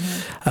tribunal.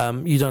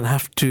 You don't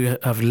have to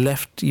have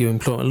left your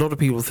employment. A lot of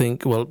people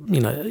think, well,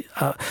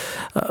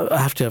 I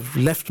have to have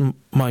left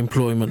my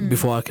employment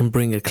before I can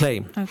bring a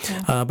claim.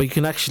 But you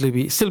can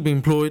actually still be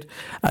employed,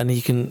 and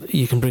you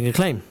can bring a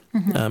claim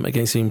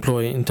against the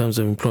employer in terms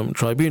of employment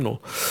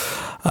tribunal.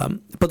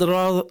 But there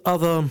are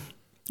other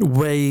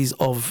ways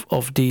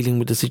of dealing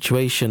with the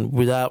situation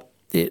without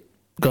it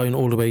going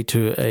all the way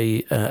to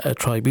a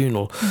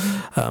tribunal.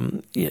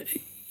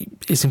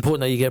 It's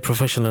important that you get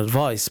professional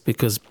advice,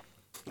 because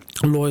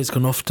lawyers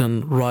can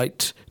often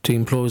write to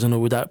employers on a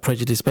without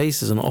prejudice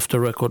basis, on an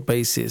off-the-record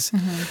basis,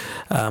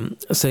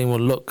 saying, well,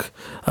 look,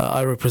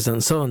 I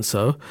represent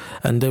so-and-so,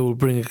 and they will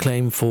bring a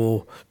claim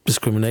for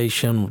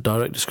discrimination,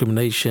 direct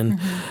discrimination,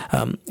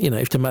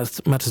 if the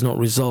matter's not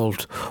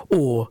resolved,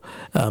 or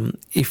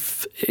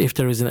if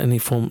there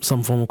isn't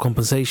some form of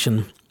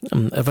compensation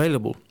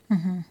available.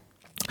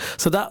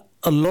 So that,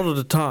 a lot of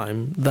the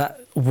time, that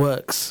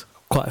works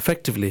quite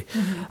effectively.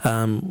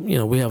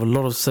 We have a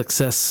lot of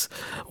success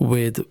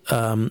with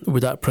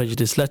without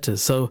prejudice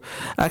letters. So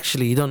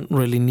actually, you don't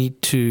really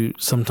need to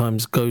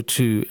sometimes go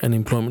to an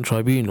employment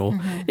tribunal.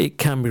 It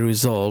can be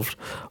resolved,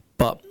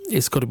 but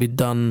it's got to be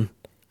done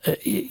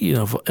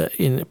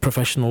in a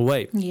professional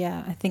way.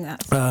 Yeah, I think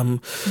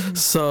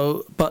that's...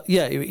 So, but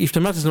yeah, if the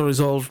matter's not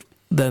resolved,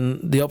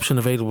 then the option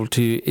available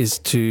to you is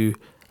to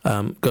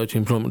go to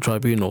employment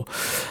tribunal.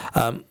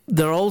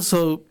 There are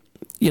also,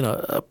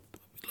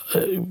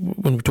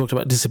 when we talked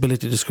about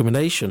disability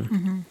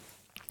discrimination,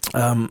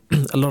 a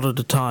lot of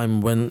the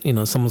time when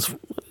someone's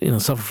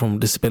suffer from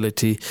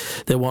disability,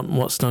 they want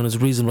what's known as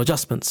reasonable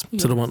adjustments.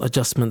 Yes. So they want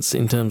adjustments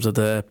in terms of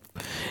their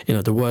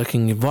the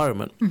working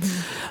environment.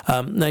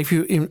 Now, if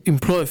your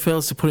employer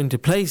fails to put into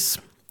place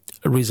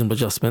reasonable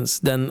adjustments,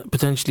 then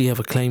potentially you have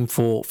a claim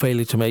for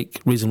failure to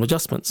make reasonable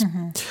adjustments,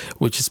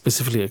 which is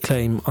specifically a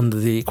claim under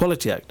the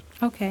Equality Act.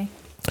 Okay.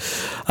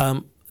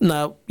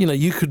 Now,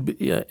 you could be,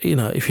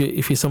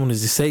 if you're someone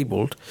who's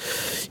disabled,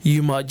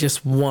 you might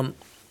just want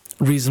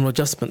reasonable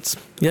adjustments.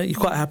 Yeah, you're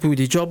quite happy with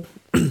your job,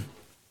 and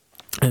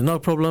no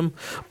problem.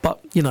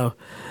 But you're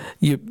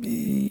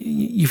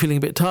feeling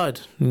a bit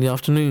tired in the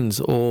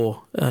afternoons,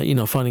 or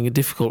finding it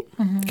difficult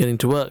getting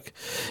to work.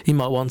 You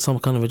might want some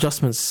kind of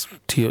adjustments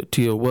to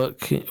your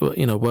work,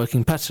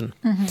 working pattern.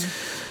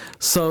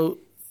 So,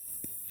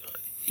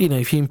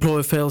 if your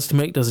employer fails to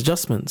make those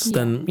adjustments,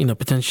 then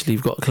potentially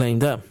you've got a claim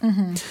there.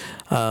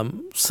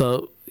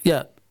 So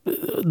yeah,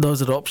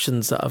 those are the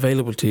options that are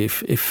available to you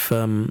if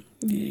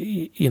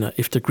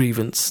the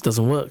grievance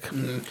doesn't work.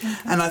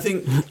 And I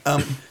think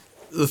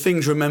the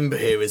thing to remember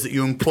here is that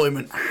your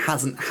employment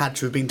hasn't had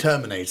to have been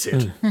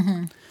terminated.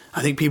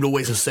 I think people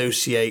always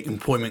associate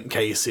employment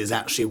cases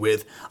actually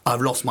with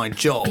I've lost my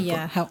job,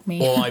 help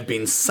me, or I've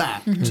been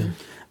sacked,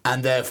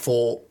 and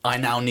therefore I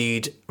now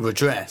need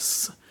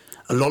redress.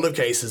 A lot of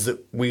cases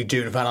that we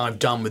do, in fact I've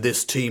done with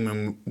this team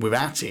and with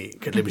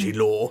ATIC at Liberty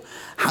Law,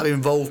 have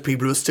involved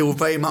people who are still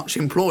very much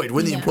employed.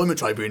 We're in the employment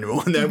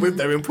tribunal and they're with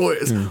their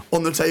employers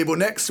on the table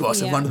next to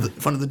us in front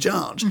of the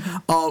judge,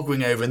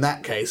 arguing over, in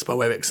that case, by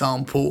way of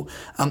example,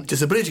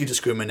 disability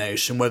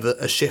discrimination, whether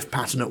a shift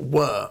pattern at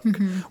work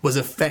was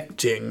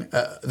affecting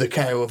the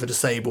care of a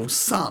disabled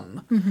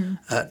son,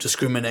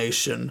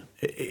 discrimination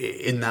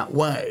in that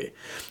way.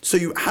 So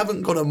you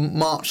haven't got to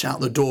march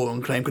out the door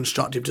and claim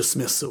constructive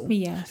dismissal.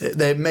 Yes.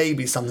 There may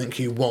be something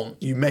you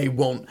want. You may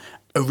want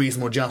a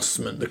reasonable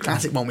adjustment. The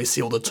classic one we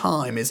see all the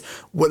time is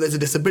where there's a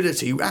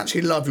disability, you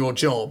actually love your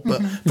job,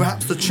 but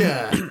perhaps the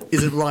chair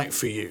isn't right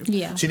for you.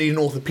 Yeah. So you need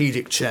an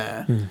orthopaedic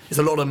chair. It's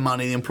a lot of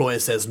money. The employer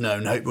says no,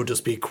 and hope you'll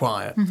just be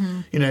quiet.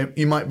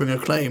 You might bring a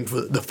claim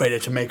for the failure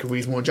to make a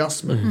reasonable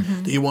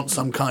adjustment, that you want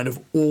some kind of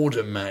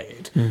order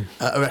made,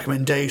 a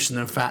recommendation,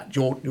 in fact,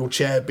 your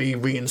chair be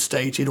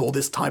reinstated or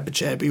this type of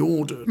chair be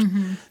ordered.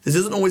 This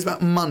isn't always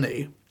about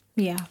money.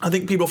 Yeah, I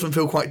think people often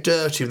feel quite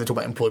dirty when they talk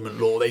about employment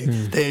law.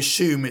 They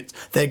assume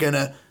they're going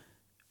to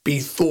be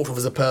thought of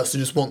as a person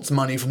who just wants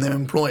money from their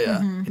employer,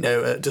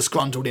 a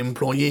disgruntled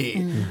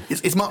employee.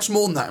 It's much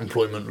more than that,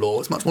 employment law.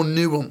 It's much more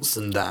nuanced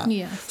than that.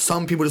 Yeah.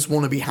 Some people just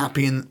want to be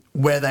happy in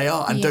where they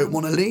are and don't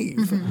want to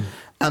leave.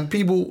 And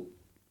people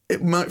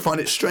might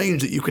find it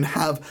strange that you can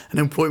have an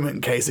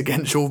employment case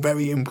against your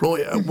very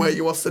employer where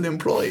you are still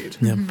employed.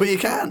 But you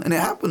can, and it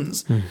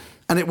happens.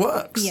 And it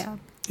works. Yeah.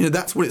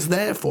 That's what it's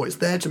there for. It's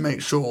there to make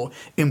sure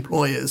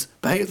employers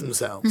behave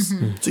themselves,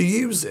 to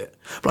use it.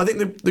 But I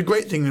think the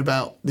great thing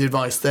about the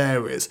advice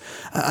there is,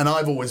 and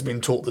I've always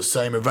been taught the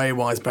same, a very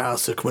wise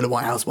barrister, Camilla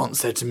Whitehouse, once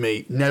said to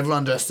me, never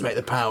underestimate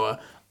the power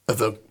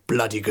of a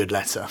bloody good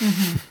letter.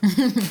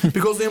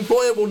 Because the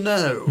employer will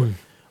know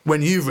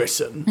when you've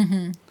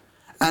written,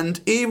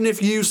 and even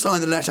if you sign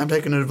the letter and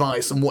take an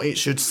advice on what it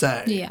should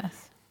say,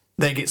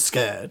 they get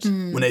scared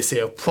when they see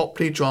a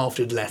properly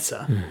drafted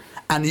letter.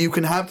 And you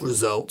can have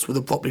results with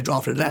a properly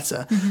drafted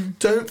letter.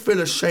 Don't feel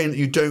ashamed that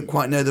you don't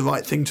quite know the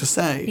right thing to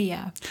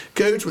say.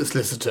 Go to a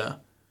solicitor.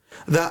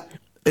 That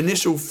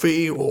initial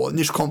fee or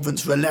initial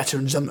conference for a letter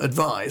and some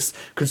advice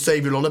could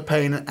save you a lot of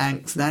pain and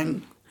angst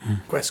and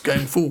anguish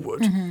going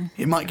forward.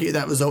 It might get you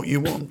that result you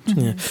want.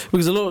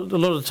 Because a lot of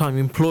the time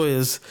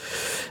employers,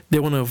 they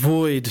want to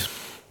avoid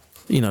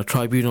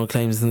tribunal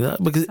claims and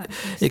that, because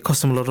it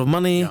costs them a lot of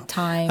money,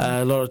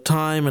 a lot of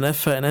time and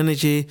effort and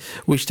energy,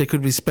 which they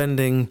could be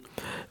spending,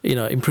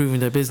 improving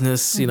their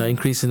business,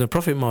 increasing their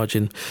profit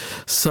margin.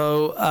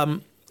 So,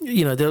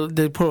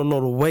 they'll put a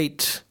lot of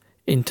weight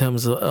in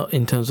terms of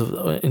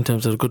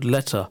a good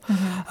letter,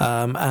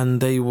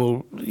 and they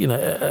will,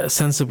 a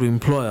sensible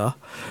employer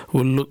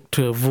will look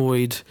to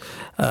avoid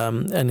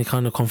any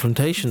kind of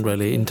confrontation,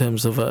 really, in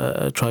terms of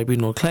a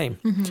tribunal claim,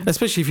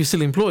 especially if you're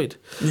still employed,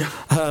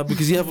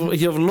 because you have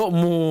a lot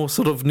more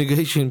sort of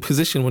negotiating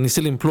position when you're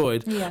still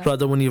employed rather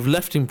than when you've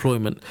left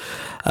employment.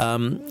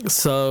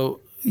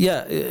 So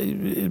yeah,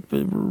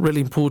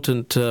 really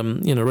important,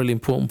 really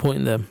important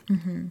point there.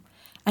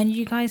 And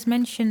you guys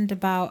mentioned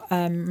about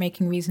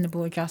making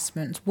reasonable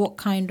adjustments. What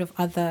kind of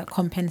other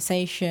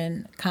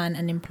compensation can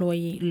an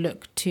employee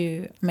look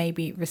to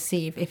maybe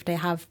receive if they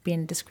have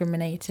been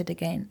discriminated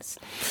against?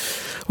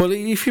 Well,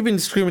 if you've been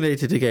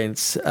discriminated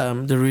against,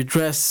 the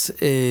redress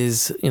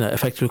is,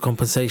 effectively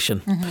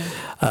compensation.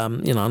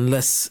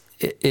 Unless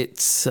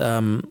it's,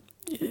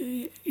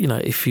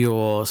 if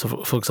you're,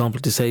 for example,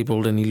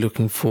 disabled and you're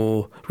looking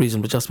for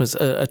reasonable adjustments,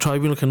 a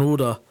tribunal can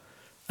order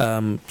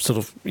sort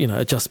of,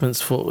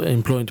 adjustments for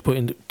employing to put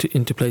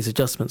into place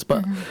adjustments,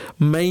 but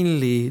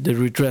mainly the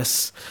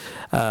redress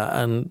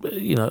and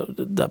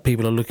that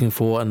people are looking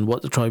for, and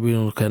what the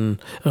tribunal can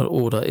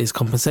order is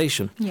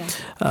compensation. Yeah.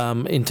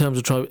 In terms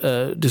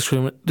of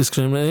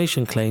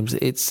discrimination claims,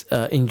 it's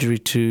injury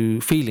to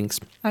feelings.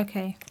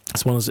 Okay.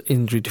 It's one of the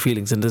injury to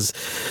feelings, and there's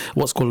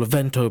what's called a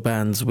vento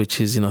bands,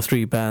 which is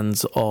 3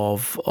 bands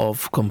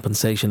of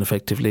compensation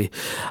effectively.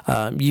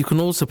 You can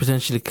also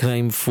potentially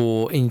claim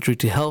for injury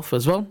to health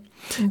as well,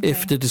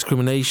 if the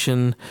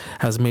discrimination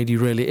has made you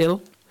really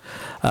ill.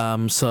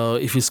 So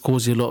if it's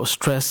caused you a lot of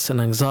stress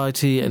and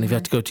anxiety, and if you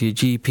had to go to your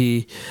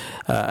GP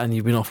and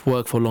you've been off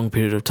work for a long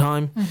period of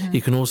time,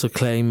 you can also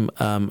claim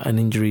an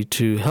injury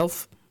to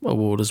health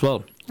award as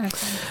well.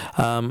 Okay.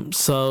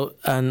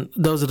 And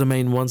those are the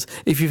main ones.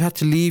 If you've had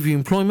to leave your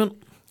employment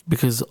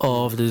because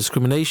of the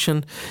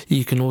discrimination,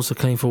 you can also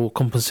claim for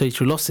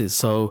compensatory losses.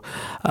 So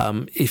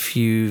if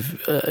you've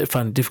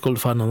found it difficult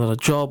to find another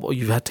job, or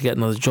you've had to get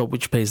another job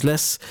which pays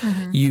less,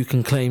 you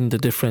can claim the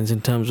difference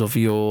in terms of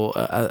your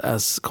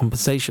as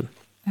compensation.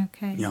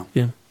 Okay.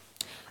 Yeah.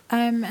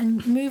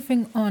 And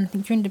moving on, I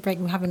think during the break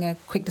we were having a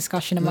quick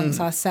discussion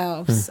amongst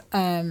ourselves.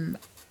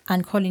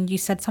 And Colin, you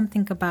said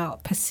something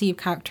about perceived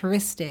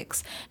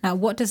characteristics. Now,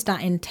 what does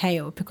that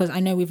entail? Because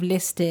I know we've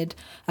listed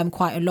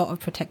quite a lot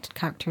of protected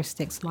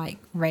characteristics like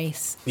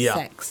race,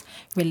 sex,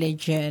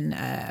 religion,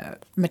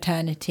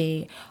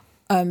 maternity.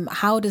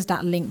 How does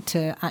that link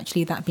to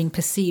actually that being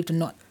perceived and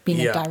not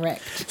being a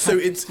direct? So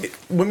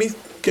when we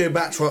go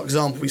back to our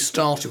example we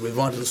started with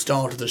right at the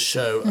start of the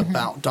show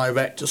about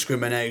direct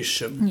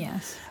discrimination.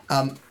 Yes.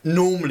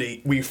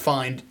 Normally we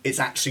find it's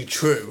actually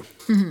true,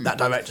 that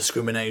direct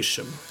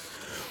discrimination.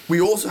 We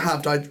also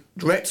have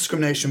direct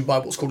discrimination by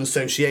what's called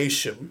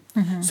association.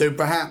 So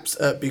perhaps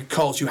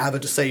because you have a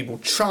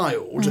disabled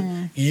child,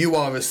 you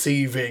are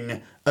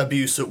receiving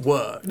abuse at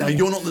work. Now,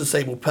 you're not the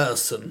disabled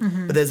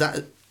person, but there's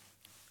that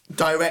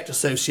direct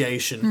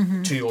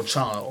association to your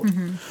child.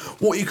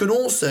 What you can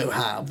also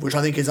have, which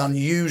I think is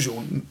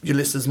unusual, your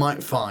listeners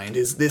might find,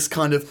 is this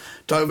kind of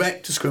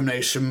direct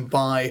discrimination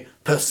by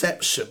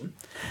perception.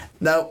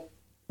 Now,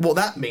 what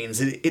that means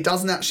is it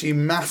doesn't actually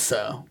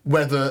matter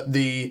whether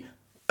the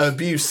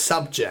abuse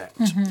subject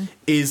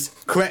is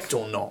correct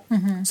or not.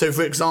 So,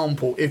 for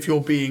example, if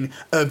you're being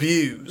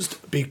abused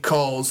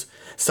because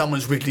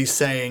someone's really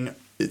saying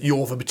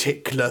you're of a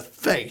particular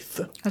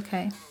faith,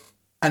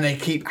 and they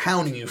keep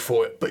hounding you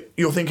for it, but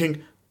you're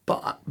thinking,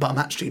 but I'm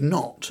actually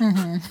not. So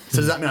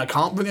does that mean I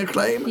can't bring a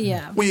claim?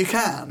 Yeah. Well, you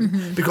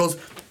can, because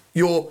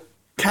your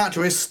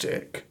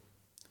characteristic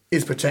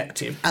is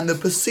protective, and the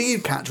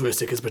perceived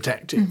characteristic is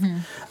protective.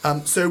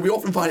 So we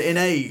often find it in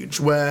age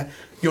where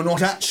you're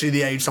not actually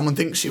the age someone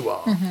thinks you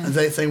are. And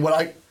they think,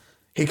 well,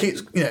 he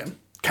keeps,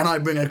 can I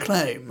bring a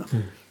claim?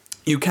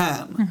 You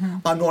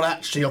can. I'm not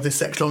actually of this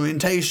sexual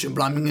orientation,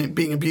 but I'm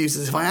being abused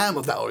as if I am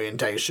of that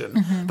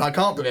orientation. But I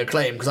can't bring a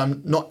claim because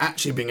I'm not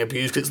actually being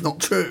abused because it's not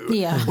true.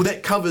 Yeah. Well,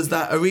 that covers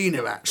that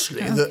arena,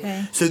 actually.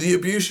 So the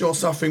abuse you're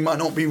suffering might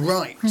not be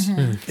right.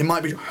 It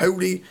might be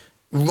wholly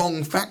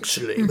wrong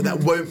factually, but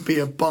that won't be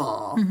a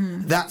bar.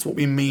 That's what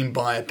we mean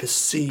by a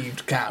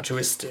perceived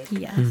characteristic.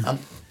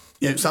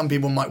 Some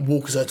people might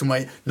walk a certain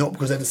way not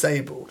because they're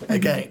disabled.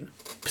 Again,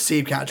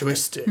 perceived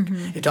characteristic.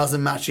 It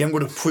doesn't matter. You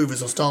haven't got to prove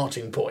as a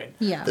starting point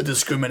that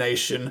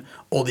discrimination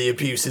or the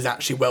abuse is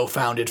actually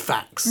well-founded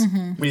facts.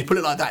 When you put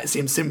it like that, it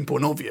seems simple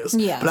and obvious.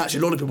 But actually,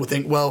 a lot of people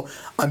think, well,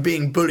 I'm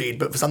being bullied,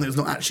 but for something that's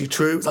not actually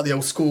true. It's like the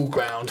old school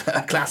ground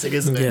classic,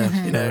 isn't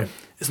it?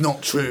 It's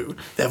not true,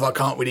 therefore I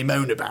can't really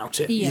moan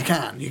about it. You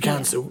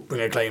can still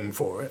bring a claim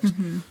for it.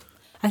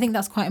 I think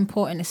that's quite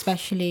important,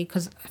 especially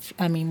because,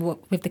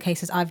 with the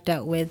cases I've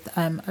dealt with,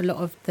 a lot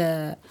of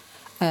the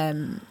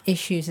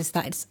issues is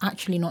that it's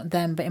actually not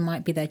them, but it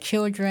might be their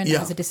children that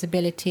has a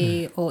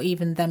disability, or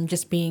even them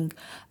just being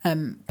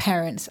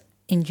parents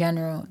in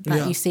general,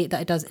 that you see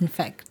that it does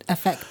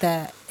affect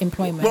their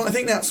employment. Well, I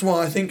think that's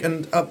why I think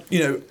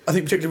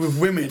particularly with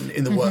women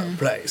in the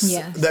workplace,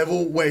 they're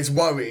always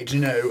worried,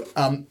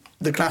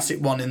 the classic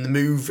one in the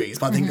movies,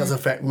 but I think does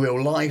affect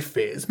real life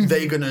is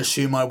they're going to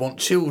assume I want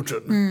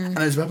children, and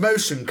there's a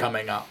promotion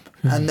coming up,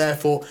 and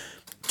therefore,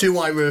 do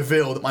I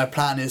reveal that my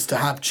plan is to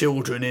have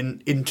children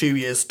in 2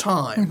 years'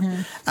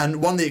 time?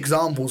 And one of the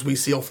examples we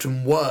see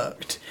often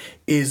worked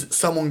is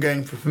someone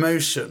going for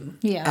promotion,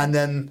 and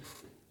then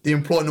the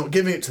employer not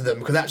giving it to them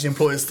because actually the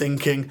employer's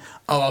thinking,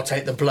 I'll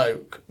take the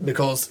bloke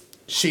because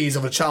she's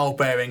of a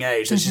childbearing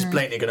age, so she's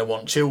blatantly going to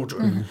want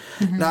children.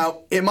 Now,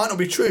 it might not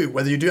be true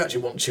whether you do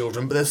actually want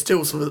children, but there's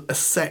still sort of a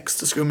sex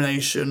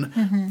discrimination,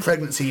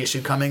 pregnancy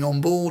issue coming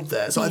on board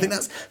there. So I think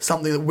that's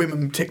something that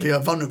women particularly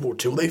are vulnerable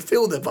to, or they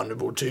feel they're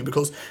vulnerable to,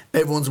 because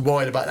everyone's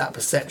worried about that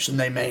perception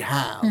they may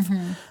have,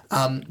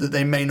 that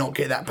they may not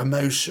get that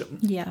promotion.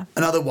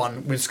 Another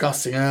one we're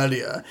discussing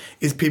earlier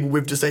is people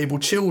with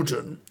disabled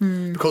children,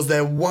 because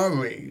they're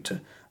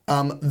worried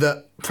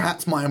that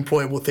perhaps my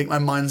employer will think my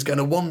mind's going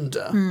to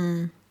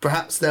wander.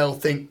 Perhaps they'll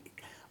think,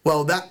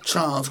 well, that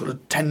child's got a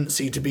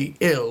tendency to be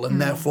ill, and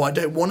therefore I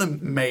don't want to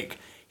make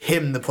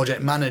him the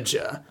project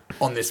manager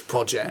on this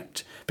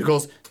project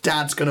because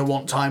dad's going to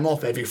want time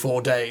off every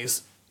 4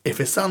 days if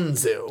his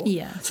son's ill.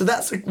 Yeah. So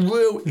that's a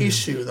real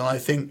issue that I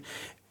think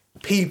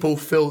people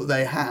feel that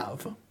they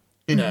have,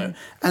 you know,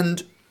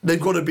 and they've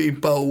got to be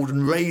bold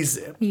and raise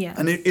it. Yeah.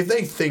 And if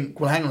they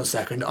think, well, hang on a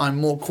second, I'm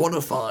more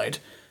qualified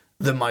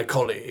than my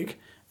colleague,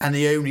 and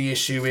the only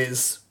issue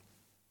is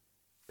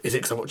it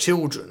because I've got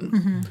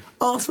children,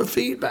 ask for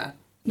feedback.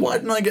 Why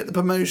didn't I get the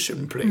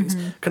promotion, please?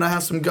 Can I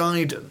have some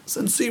guidance?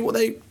 And see what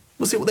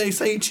they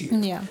say to you.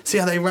 Yeah. See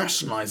how they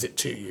rationalise it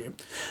to you.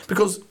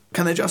 Because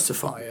can they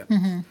justify it?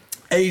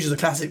 Age is a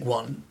classic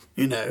one,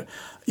 you know.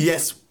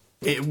 Yes,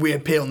 we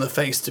appear on the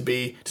face to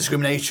be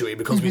discriminatory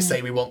because we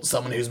say we want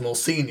someone who's more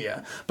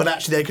senior, but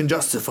actually they can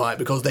justify it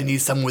because they need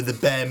someone with the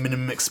bare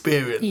minimum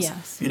experience.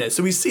 Yes. You know,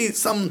 so we see it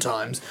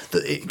sometimes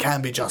that it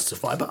can be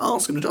justified, but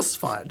ask them to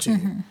justify it to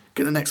you.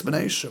 Get an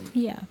explanation.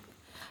 Yeah.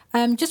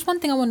 Just one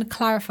thing I want to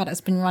clarify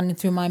that's been running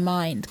through my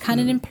mind. Can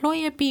an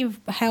employer be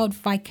held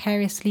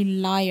vicariously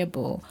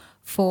liable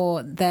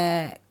for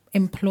their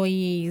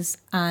employees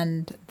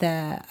and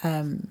their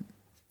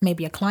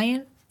maybe a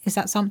client? Is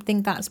that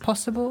something that's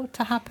possible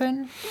to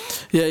happen?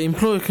 Yeah,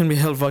 employer can be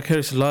held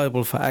vicariously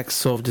liable for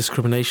acts of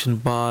discrimination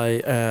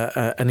by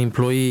an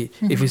employee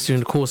if it's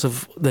during the course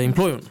of their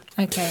employment.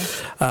 Okay.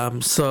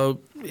 So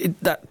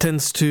that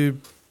tends to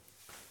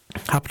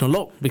happen a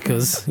lot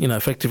because, you know,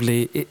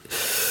 effectively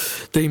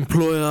the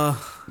employer,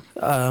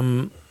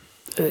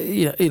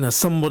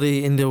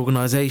 somebody in the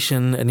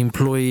organisation, an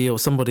employee or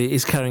somebody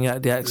is carrying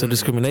out the acts of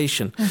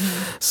discrimination.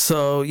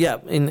 So, yeah,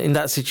 in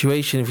that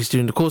situation, if it's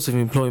during the course of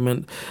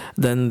employment,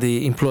 then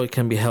the employer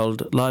can be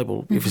held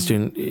liable if it's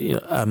doing,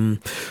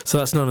 so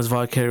that's known as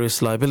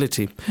vicarious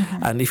liability.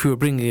 And if you were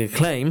bringing a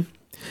claim,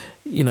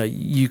 you know,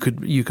 you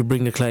could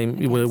bring a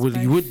claim. You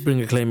would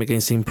bring a claim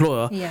against the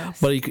employer. Yes.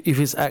 But if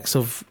it's acts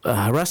of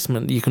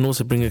harassment, you can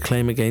also bring a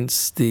claim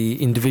against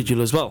the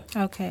individual as well.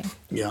 Okay.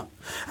 Yeah.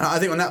 And I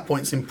think on that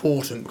point it's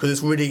important because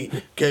this really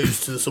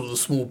goes to the sort of the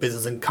small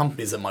business and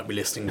companies that might be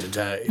listening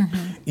today.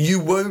 You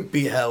won't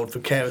be held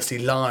vicariously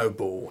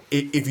liable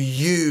if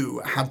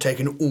you have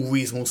taken all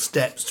reasonable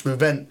steps to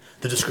prevent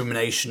the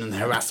discrimination and the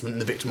harassment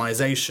and the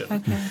victimisation.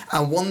 Okay.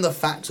 And one of the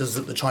factors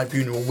that the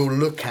tribunal will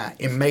look at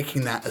in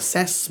making that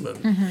assessment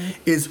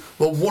is,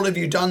 well, what have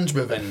you done to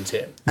prevent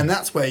it? And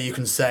that's where you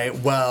can say,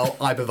 well,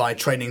 I provide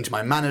training to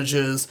my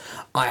managers,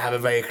 I have a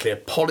very clear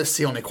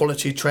policy on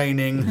equality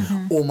training,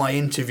 all my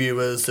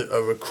interviewers that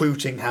are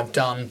recruiting have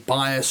done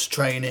bias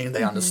training,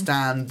 they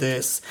understand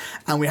this,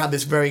 and we have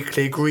this very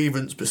clear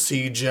grievance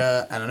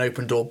procedure and an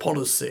open door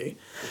policy.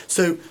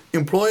 So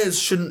employers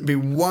shouldn't be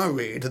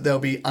worried that they'll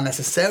be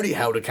unnecessarily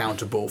held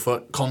accountable for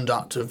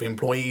conduct of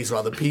employees or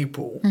other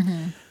people.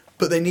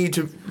 But they need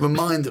to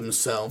remind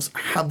themselves,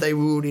 have they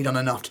really done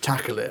enough to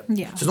tackle it?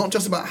 Yeah. So it's not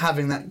just about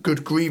having that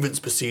good grievance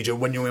procedure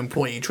when your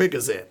employee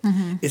triggers it.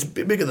 It's a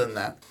bit bigger than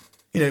that.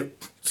 You know,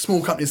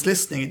 small companies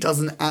listening, it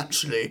doesn't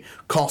actually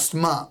cost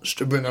much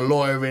to bring a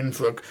lawyer in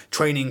for a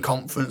training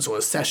conference or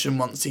a session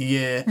once a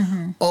year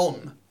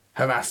on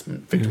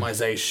harassment,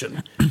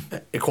 victimisation,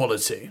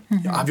 equality.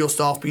 Have your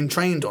staff been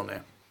trained on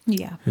it?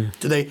 Yeah.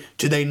 Do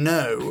they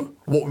know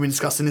what we've been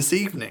discussing this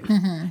evening?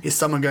 Is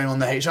someone going on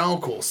the HR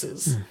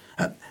courses?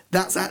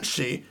 That's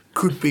actually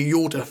could be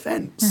your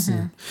defence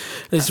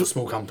as a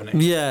small company.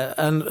 Yeah,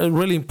 and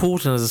really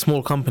important as a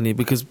small company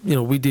because, you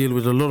know, we deal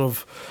with a lot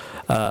of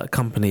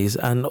companies,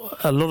 and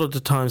a lot of the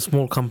time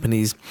small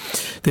companies,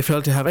 they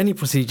fail to have any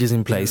procedures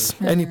in place,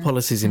 any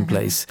policies in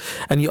place,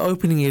 and you're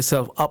opening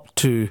yourself up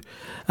to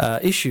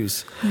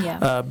issues.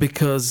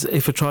 Because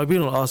if a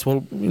tribunal asks,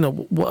 well, you know,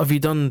 what have you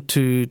done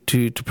to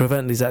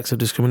prevent these acts of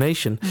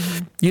discrimination?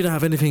 You don't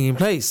have anything in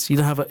place. You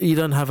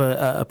don't have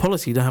a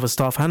policy. You don't have a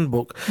staff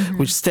handbook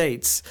which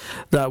states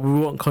that we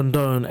won't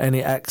condone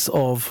any acts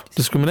of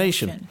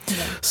discrimination.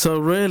 So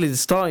really, the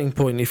starting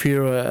point, if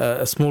you're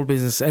a small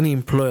business, any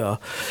employer,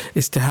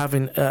 is to have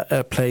in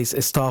place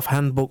a staff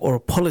handbook or a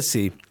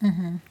policy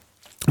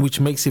which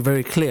makes it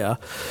very clear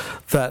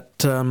that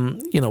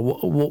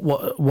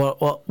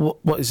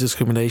what is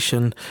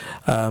discrimination,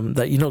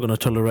 that you're not going to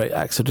tolerate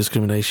acts of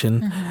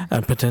discrimination,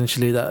 and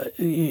potentially that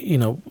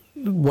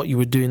what you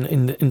would do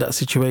in that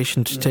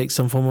situation to take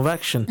some form of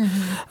action,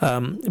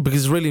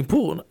 because it's really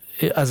important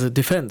as a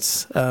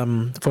defence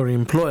for an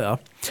employer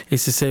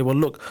is to say, well,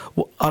 look,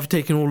 I've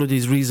taken all of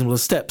these reasonable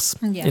steps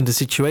in the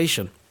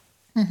situation.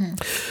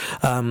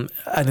 And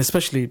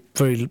especially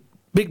very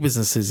big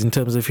businesses, in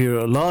terms of if you're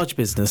a large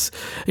business,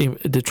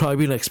 the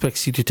tribunal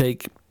expects you to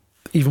take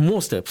even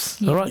more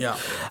steps. All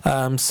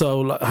right. So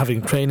like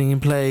having training in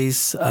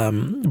place,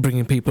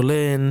 bringing people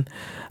in,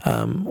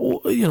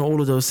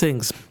 all of those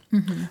things.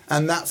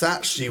 And that's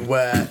actually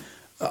where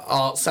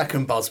our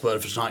second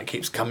buzzword for tonight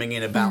keeps coming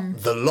in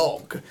about the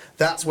log.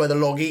 That's where the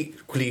log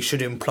equally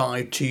should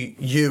imply to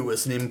you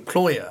as an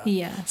employer.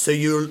 So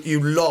you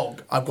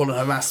log, I've got a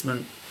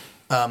harassment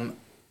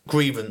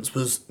grievance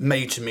was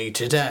made to me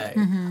today.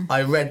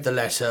 I read the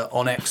letter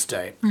on X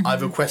day.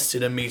 I've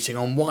requested a meeting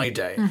on Y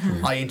day.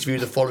 I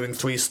interviewed the following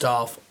 3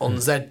 staff on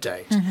Z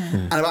day.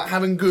 And about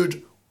having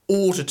good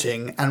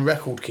auditing and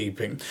record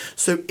keeping.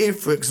 So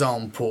if, for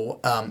example,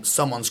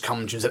 someone's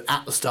come to you and said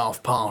at the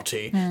staff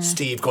party,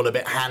 Steve got a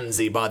bit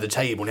handsy by the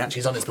table, and he actually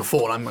has done this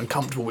before, and I'm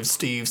uncomfortable with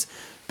Steve's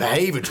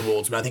behaviour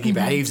towards me, I think he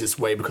behaves this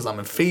way because I'm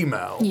a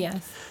female,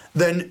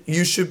 then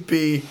you should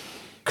be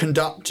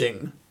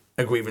conducting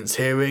a grievance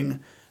hearing,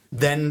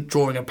 then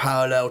drawing a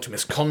parallel to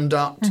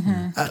misconduct,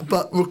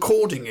 but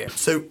recording it.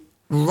 So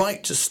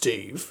write to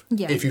Steve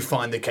if you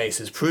find the case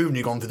is proven,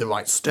 you've gone through the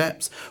right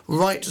steps.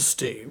 Write to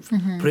Steve,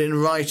 put it in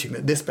writing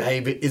that this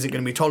behaviour isn't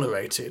going to be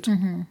tolerated.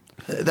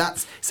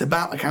 It's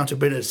about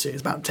accountability.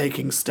 It's about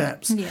taking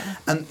steps.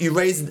 And you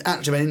raised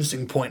actually an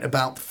interesting point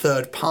about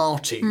third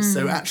parties.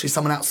 So actually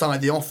someone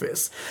outside the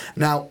office.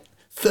 Now,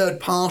 third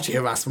party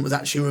harassment was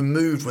actually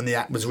removed when the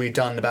Act was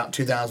redone about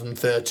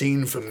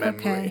 2013 from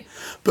memory.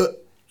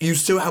 But you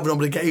still have an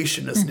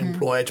obligation as an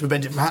employer to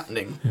prevent it from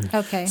happening.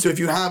 So if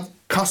you have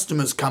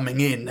customers coming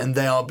in and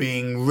they are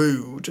being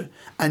rude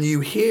and you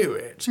hear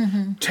it,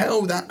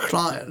 tell that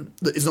client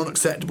that it's not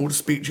acceptable to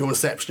speak to your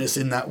receptionist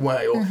in that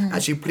way, or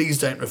actually please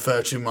don't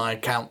refer to my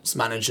accounts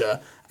manager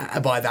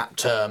by that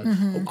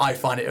term, I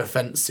find it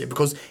offensive.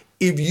 Because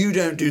if you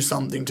don't do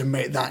something to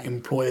make that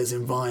employer's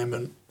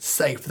environment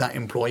safe for that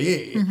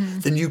employee,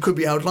 then you could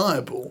be held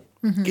liable,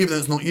 even though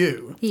it's not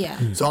you.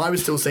 So I would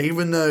still say,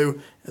 even though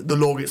the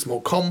law gets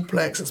more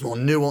complex, it's more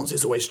nuanced,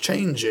 it's always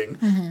changing,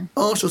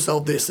 ask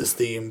yourself this as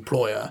the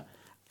employer: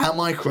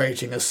 am I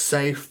creating a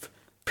safe,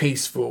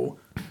 peaceful,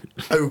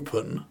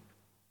 open,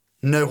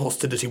 no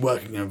hostility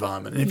working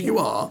environment? And if you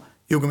are,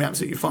 you're going to be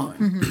absolutely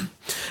fine.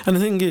 And the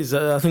thing is,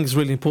 I think it's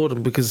really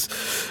important because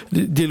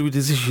deal with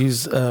these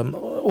issues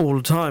all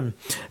the time.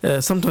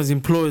 Sometimes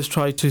employers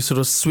try to sort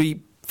of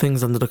sweep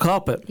things under the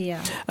carpet,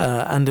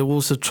 and they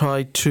also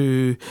try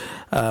to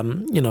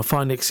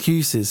find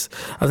excuses.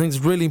 I think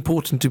it's really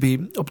important to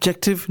be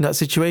objective in that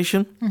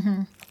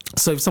situation.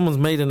 So if someone's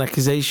made an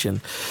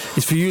accusation,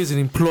 it's for you as an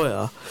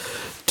employer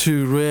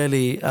to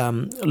really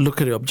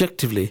look at it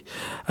objectively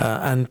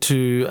and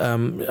to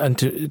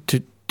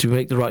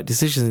make the right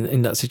decisions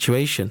in that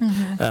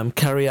situation,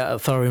 carry out a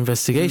thorough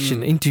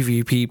investigation,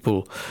 interview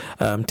people,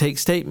 take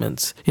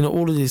statements,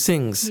 all of these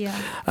things.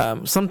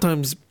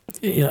 Sometimes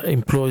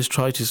employers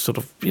try to sort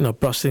of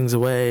brush things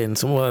away and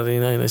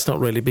it's not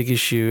really a big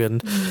issue,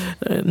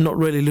 and not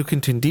really look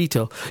into in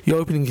detail. You're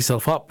opening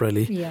yourself up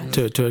really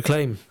to a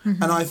claim.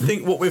 And I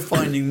think what we're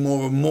finding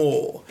more and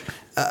more,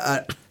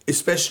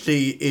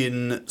 especially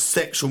in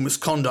sexual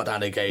misconduct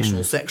allegations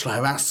or sexual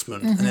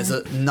harassment, and there's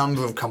a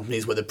number of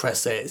companies where the press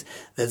says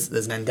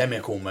there's an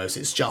endemic almost,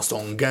 it's just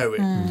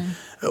ongoing.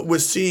 We're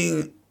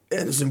seeing,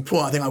 and it's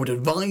important, I think I would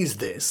advise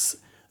this,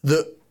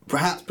 that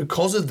perhaps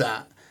because of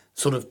that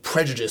sort of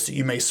prejudice that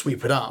you may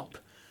sweep it up,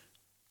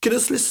 get a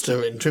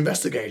solicitor in to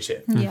investigate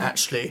it,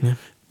 actually.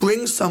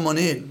 Bring someone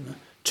in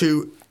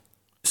to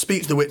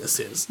speak to the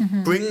witnesses,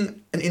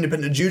 bring an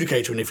independent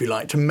adjudicator in, if you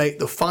like, to make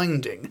the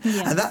finding.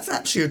 And that's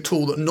actually a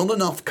tool that not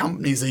enough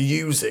companies are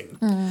using.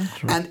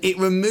 And it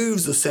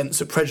removes the sense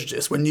of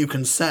prejudice when you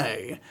can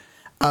say,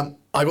 I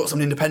got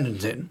someone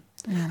independent in.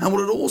 And what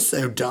it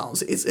also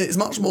does, it's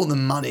much more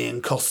than money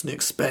and cost and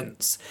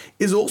expense,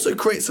 it also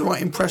creates the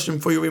right impression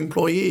for your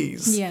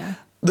employees.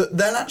 That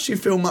they'll actually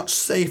feel much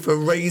safer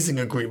raising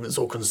a grievance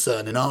or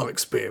concern, in our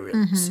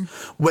experience,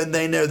 when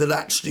they know that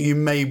actually you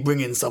may bring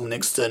in someone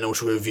external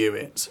to review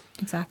it.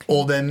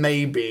 Or there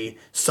may be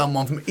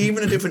someone from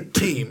even a different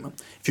team.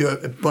 If you're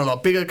one of our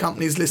bigger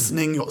companies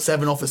listening, you've got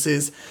 7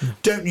 offices,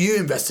 don't you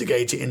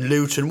investigate it in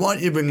Luton? Why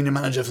don't you bring in a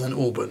manager from St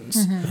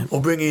Albans?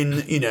 Or bring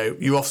in,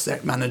 your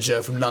offset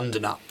manager from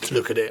London up to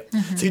look at it.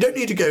 So you don't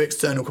need to go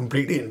external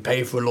completely and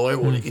pay for a lawyer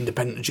or an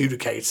independent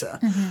adjudicator.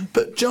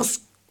 But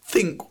just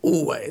think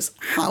always,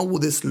 how will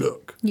this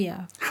look?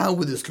 How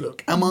will this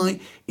look? Am I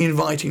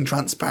inviting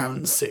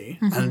transparency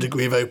and a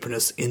degree of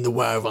openness in the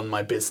way I run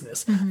my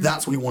business?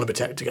 That's what we want to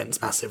protect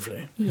against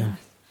massively.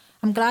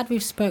 I'm glad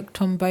we've spoke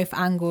on both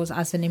angles,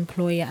 as an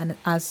employer and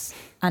as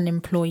an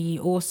employee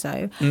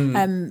also.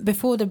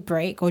 Before the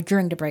break, or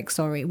during the break,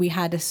 sorry, we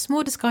had a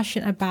small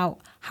discussion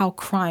about how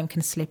crime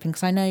can slip in,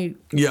 because I know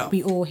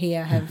we all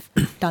here have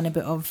done a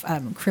bit of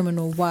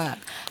criminal work.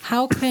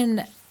 How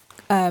can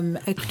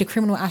the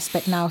criminal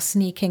aspect now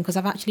sneak in? Because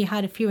I've actually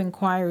had a few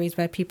inquiries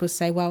where people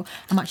say, well,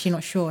 I'm actually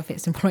not sure if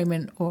it's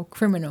employment or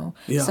criminal.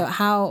 So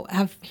how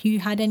have you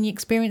had any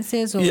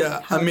experiences? Or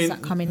how does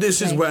that come into this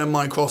play? is where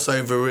my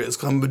crossover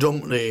is. I'm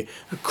predominantly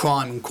a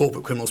crime and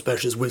corporate criminal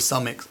specialist with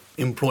some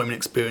employment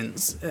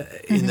experience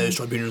in those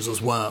tribunals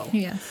as well.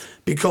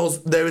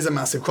 Because there is a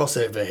massive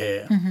crossover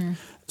here.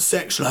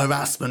 Sexual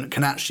harassment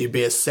can actually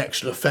be a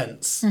sexual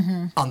offence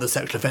under the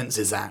Sexual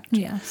Offences Act.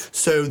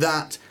 So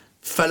that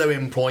fellow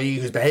employee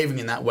who's behaving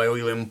in that way, or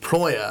your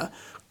employer,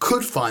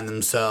 could find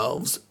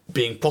themselves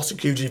being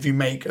prosecuted if you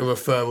make a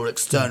referral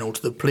external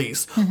to the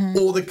police,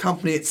 or the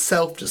company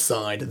itself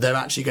decide they're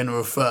actually going to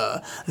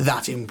refer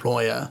that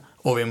employer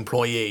or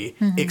employee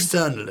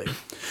externally.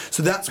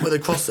 So that's where the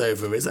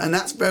crossover is, and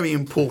that's very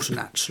important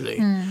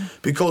actually,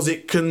 because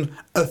it can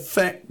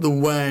affect the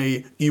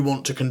way you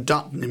want to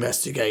conduct an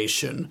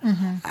investigation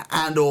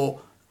and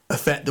or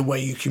affect the way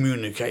you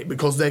communicate,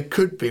 because there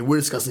could be, we're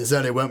discussing this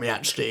earlier, weren't we,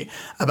 actually,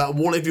 about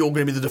what if you're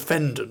going to be the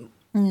defendant?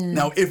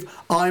 Now, if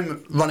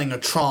I'm running a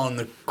trial in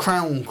the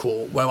Crown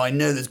Court where I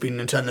know there's been an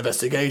internal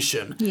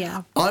investigation,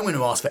 I'm going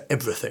to ask for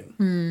everything.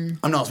 I'm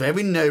going to ask for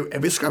every note,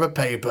 every scrap of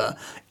paper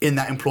in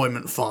that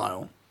employment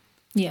file.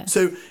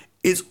 So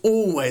it's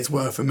always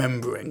worth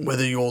remembering,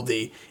 whether you're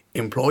the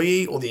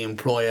employee or the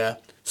employer,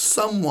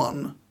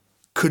 someone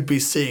could be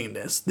seeing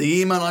this.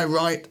 The email I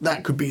write,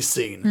 that could be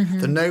seen.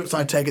 The notes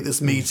I take at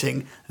this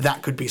meeting,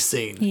 that could be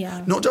seen.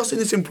 Not just in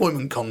this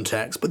employment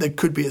context, but there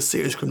could be a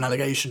serious criminal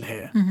allegation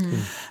here.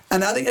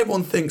 And I think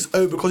everyone thinks,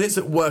 because it's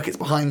at work, it's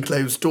behind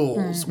closed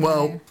doors.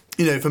 Well,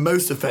 you know, for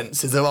most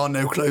offences, there are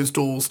no closed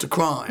doors to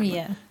crime.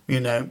 You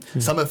know,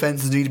 some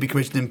offences need to be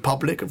committed in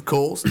public, of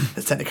course.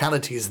 There's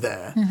technicalities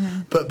there.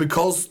 But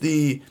because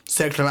the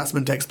sexual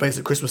harassment takes place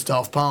at Christmas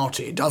staff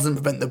party, it doesn't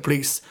prevent the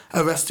police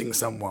arresting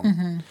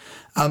someone.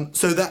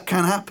 So that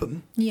can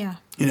happen. You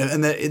know,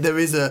 and there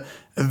is a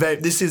very...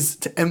 This is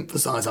to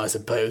emphasise, I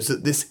suppose,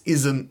 that this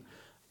isn't,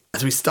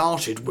 as we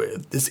started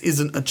with, this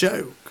isn't a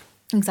joke.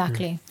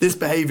 Exactly. This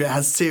behaviour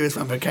has serious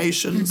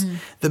ramifications.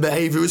 The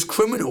behaviour is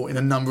criminal in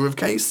a number of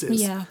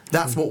cases.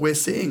 That's what we're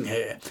seeing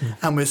here.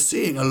 And we're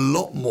seeing a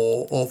lot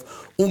more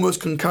of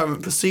almost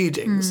concurrent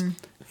proceedings.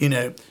 You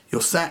know,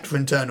 you're sacked for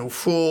internal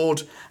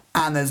fraud,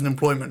 and there's an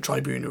employment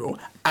tribunal,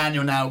 and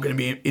you're now going to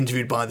be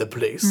interviewed by the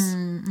police.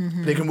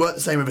 But it can work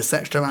the same with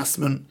sexual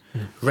harassment,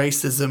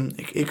 racism.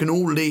 It can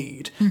all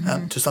lead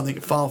to something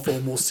far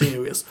more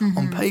serious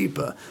on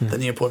paper than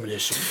the employment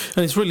issue.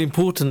 And it's really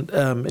important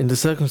in the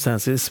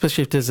circumstances,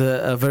 especially if there's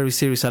a very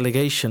serious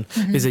allegation,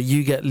 is that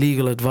you get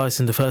legal advice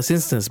in the first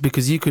instance,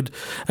 because you could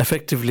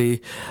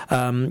effectively,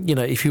 you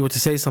know, if you were to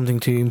say something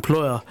to your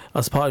employer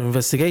as part of an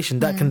investigation,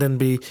 that can then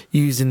be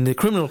used in the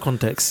criminal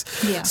context.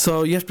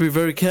 So you have to be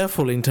very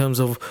careful in terms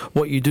of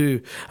what you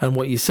do and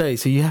what you say.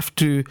 So you have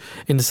to,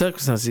 in the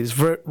circumstances, it's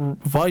very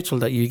vital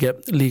that you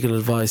get legal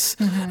advice,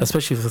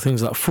 especially for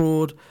things like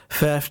fraud,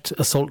 theft,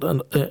 assault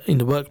in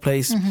the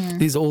workplace.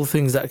 These are all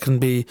things that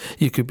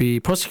you could be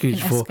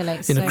prosecuted for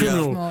in a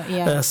criminal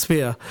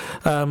sphere.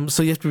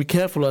 So you have to be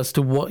careful as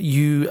to what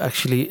you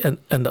actually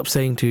end up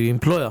saying to your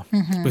employer,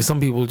 because some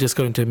people just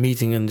go into a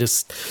meeting and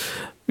just,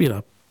 you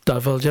know,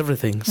 divulge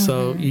everything.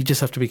 So you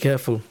just have to be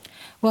careful.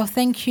 Well,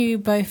 thank you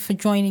both for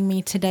joining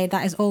me today.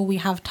 That is all we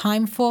have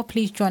time for.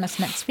 Please join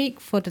us next week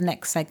for the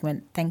next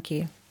segment. Thank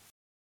you.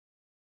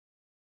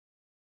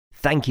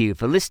 Thank you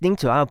for listening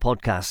to our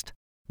podcast.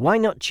 Why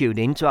not tune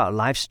in to our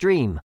live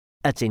stream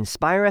at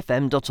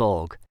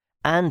inspirefm.org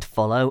and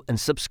follow and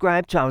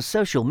subscribe to our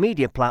social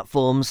media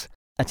platforms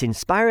at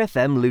Inspire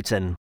FM Luton.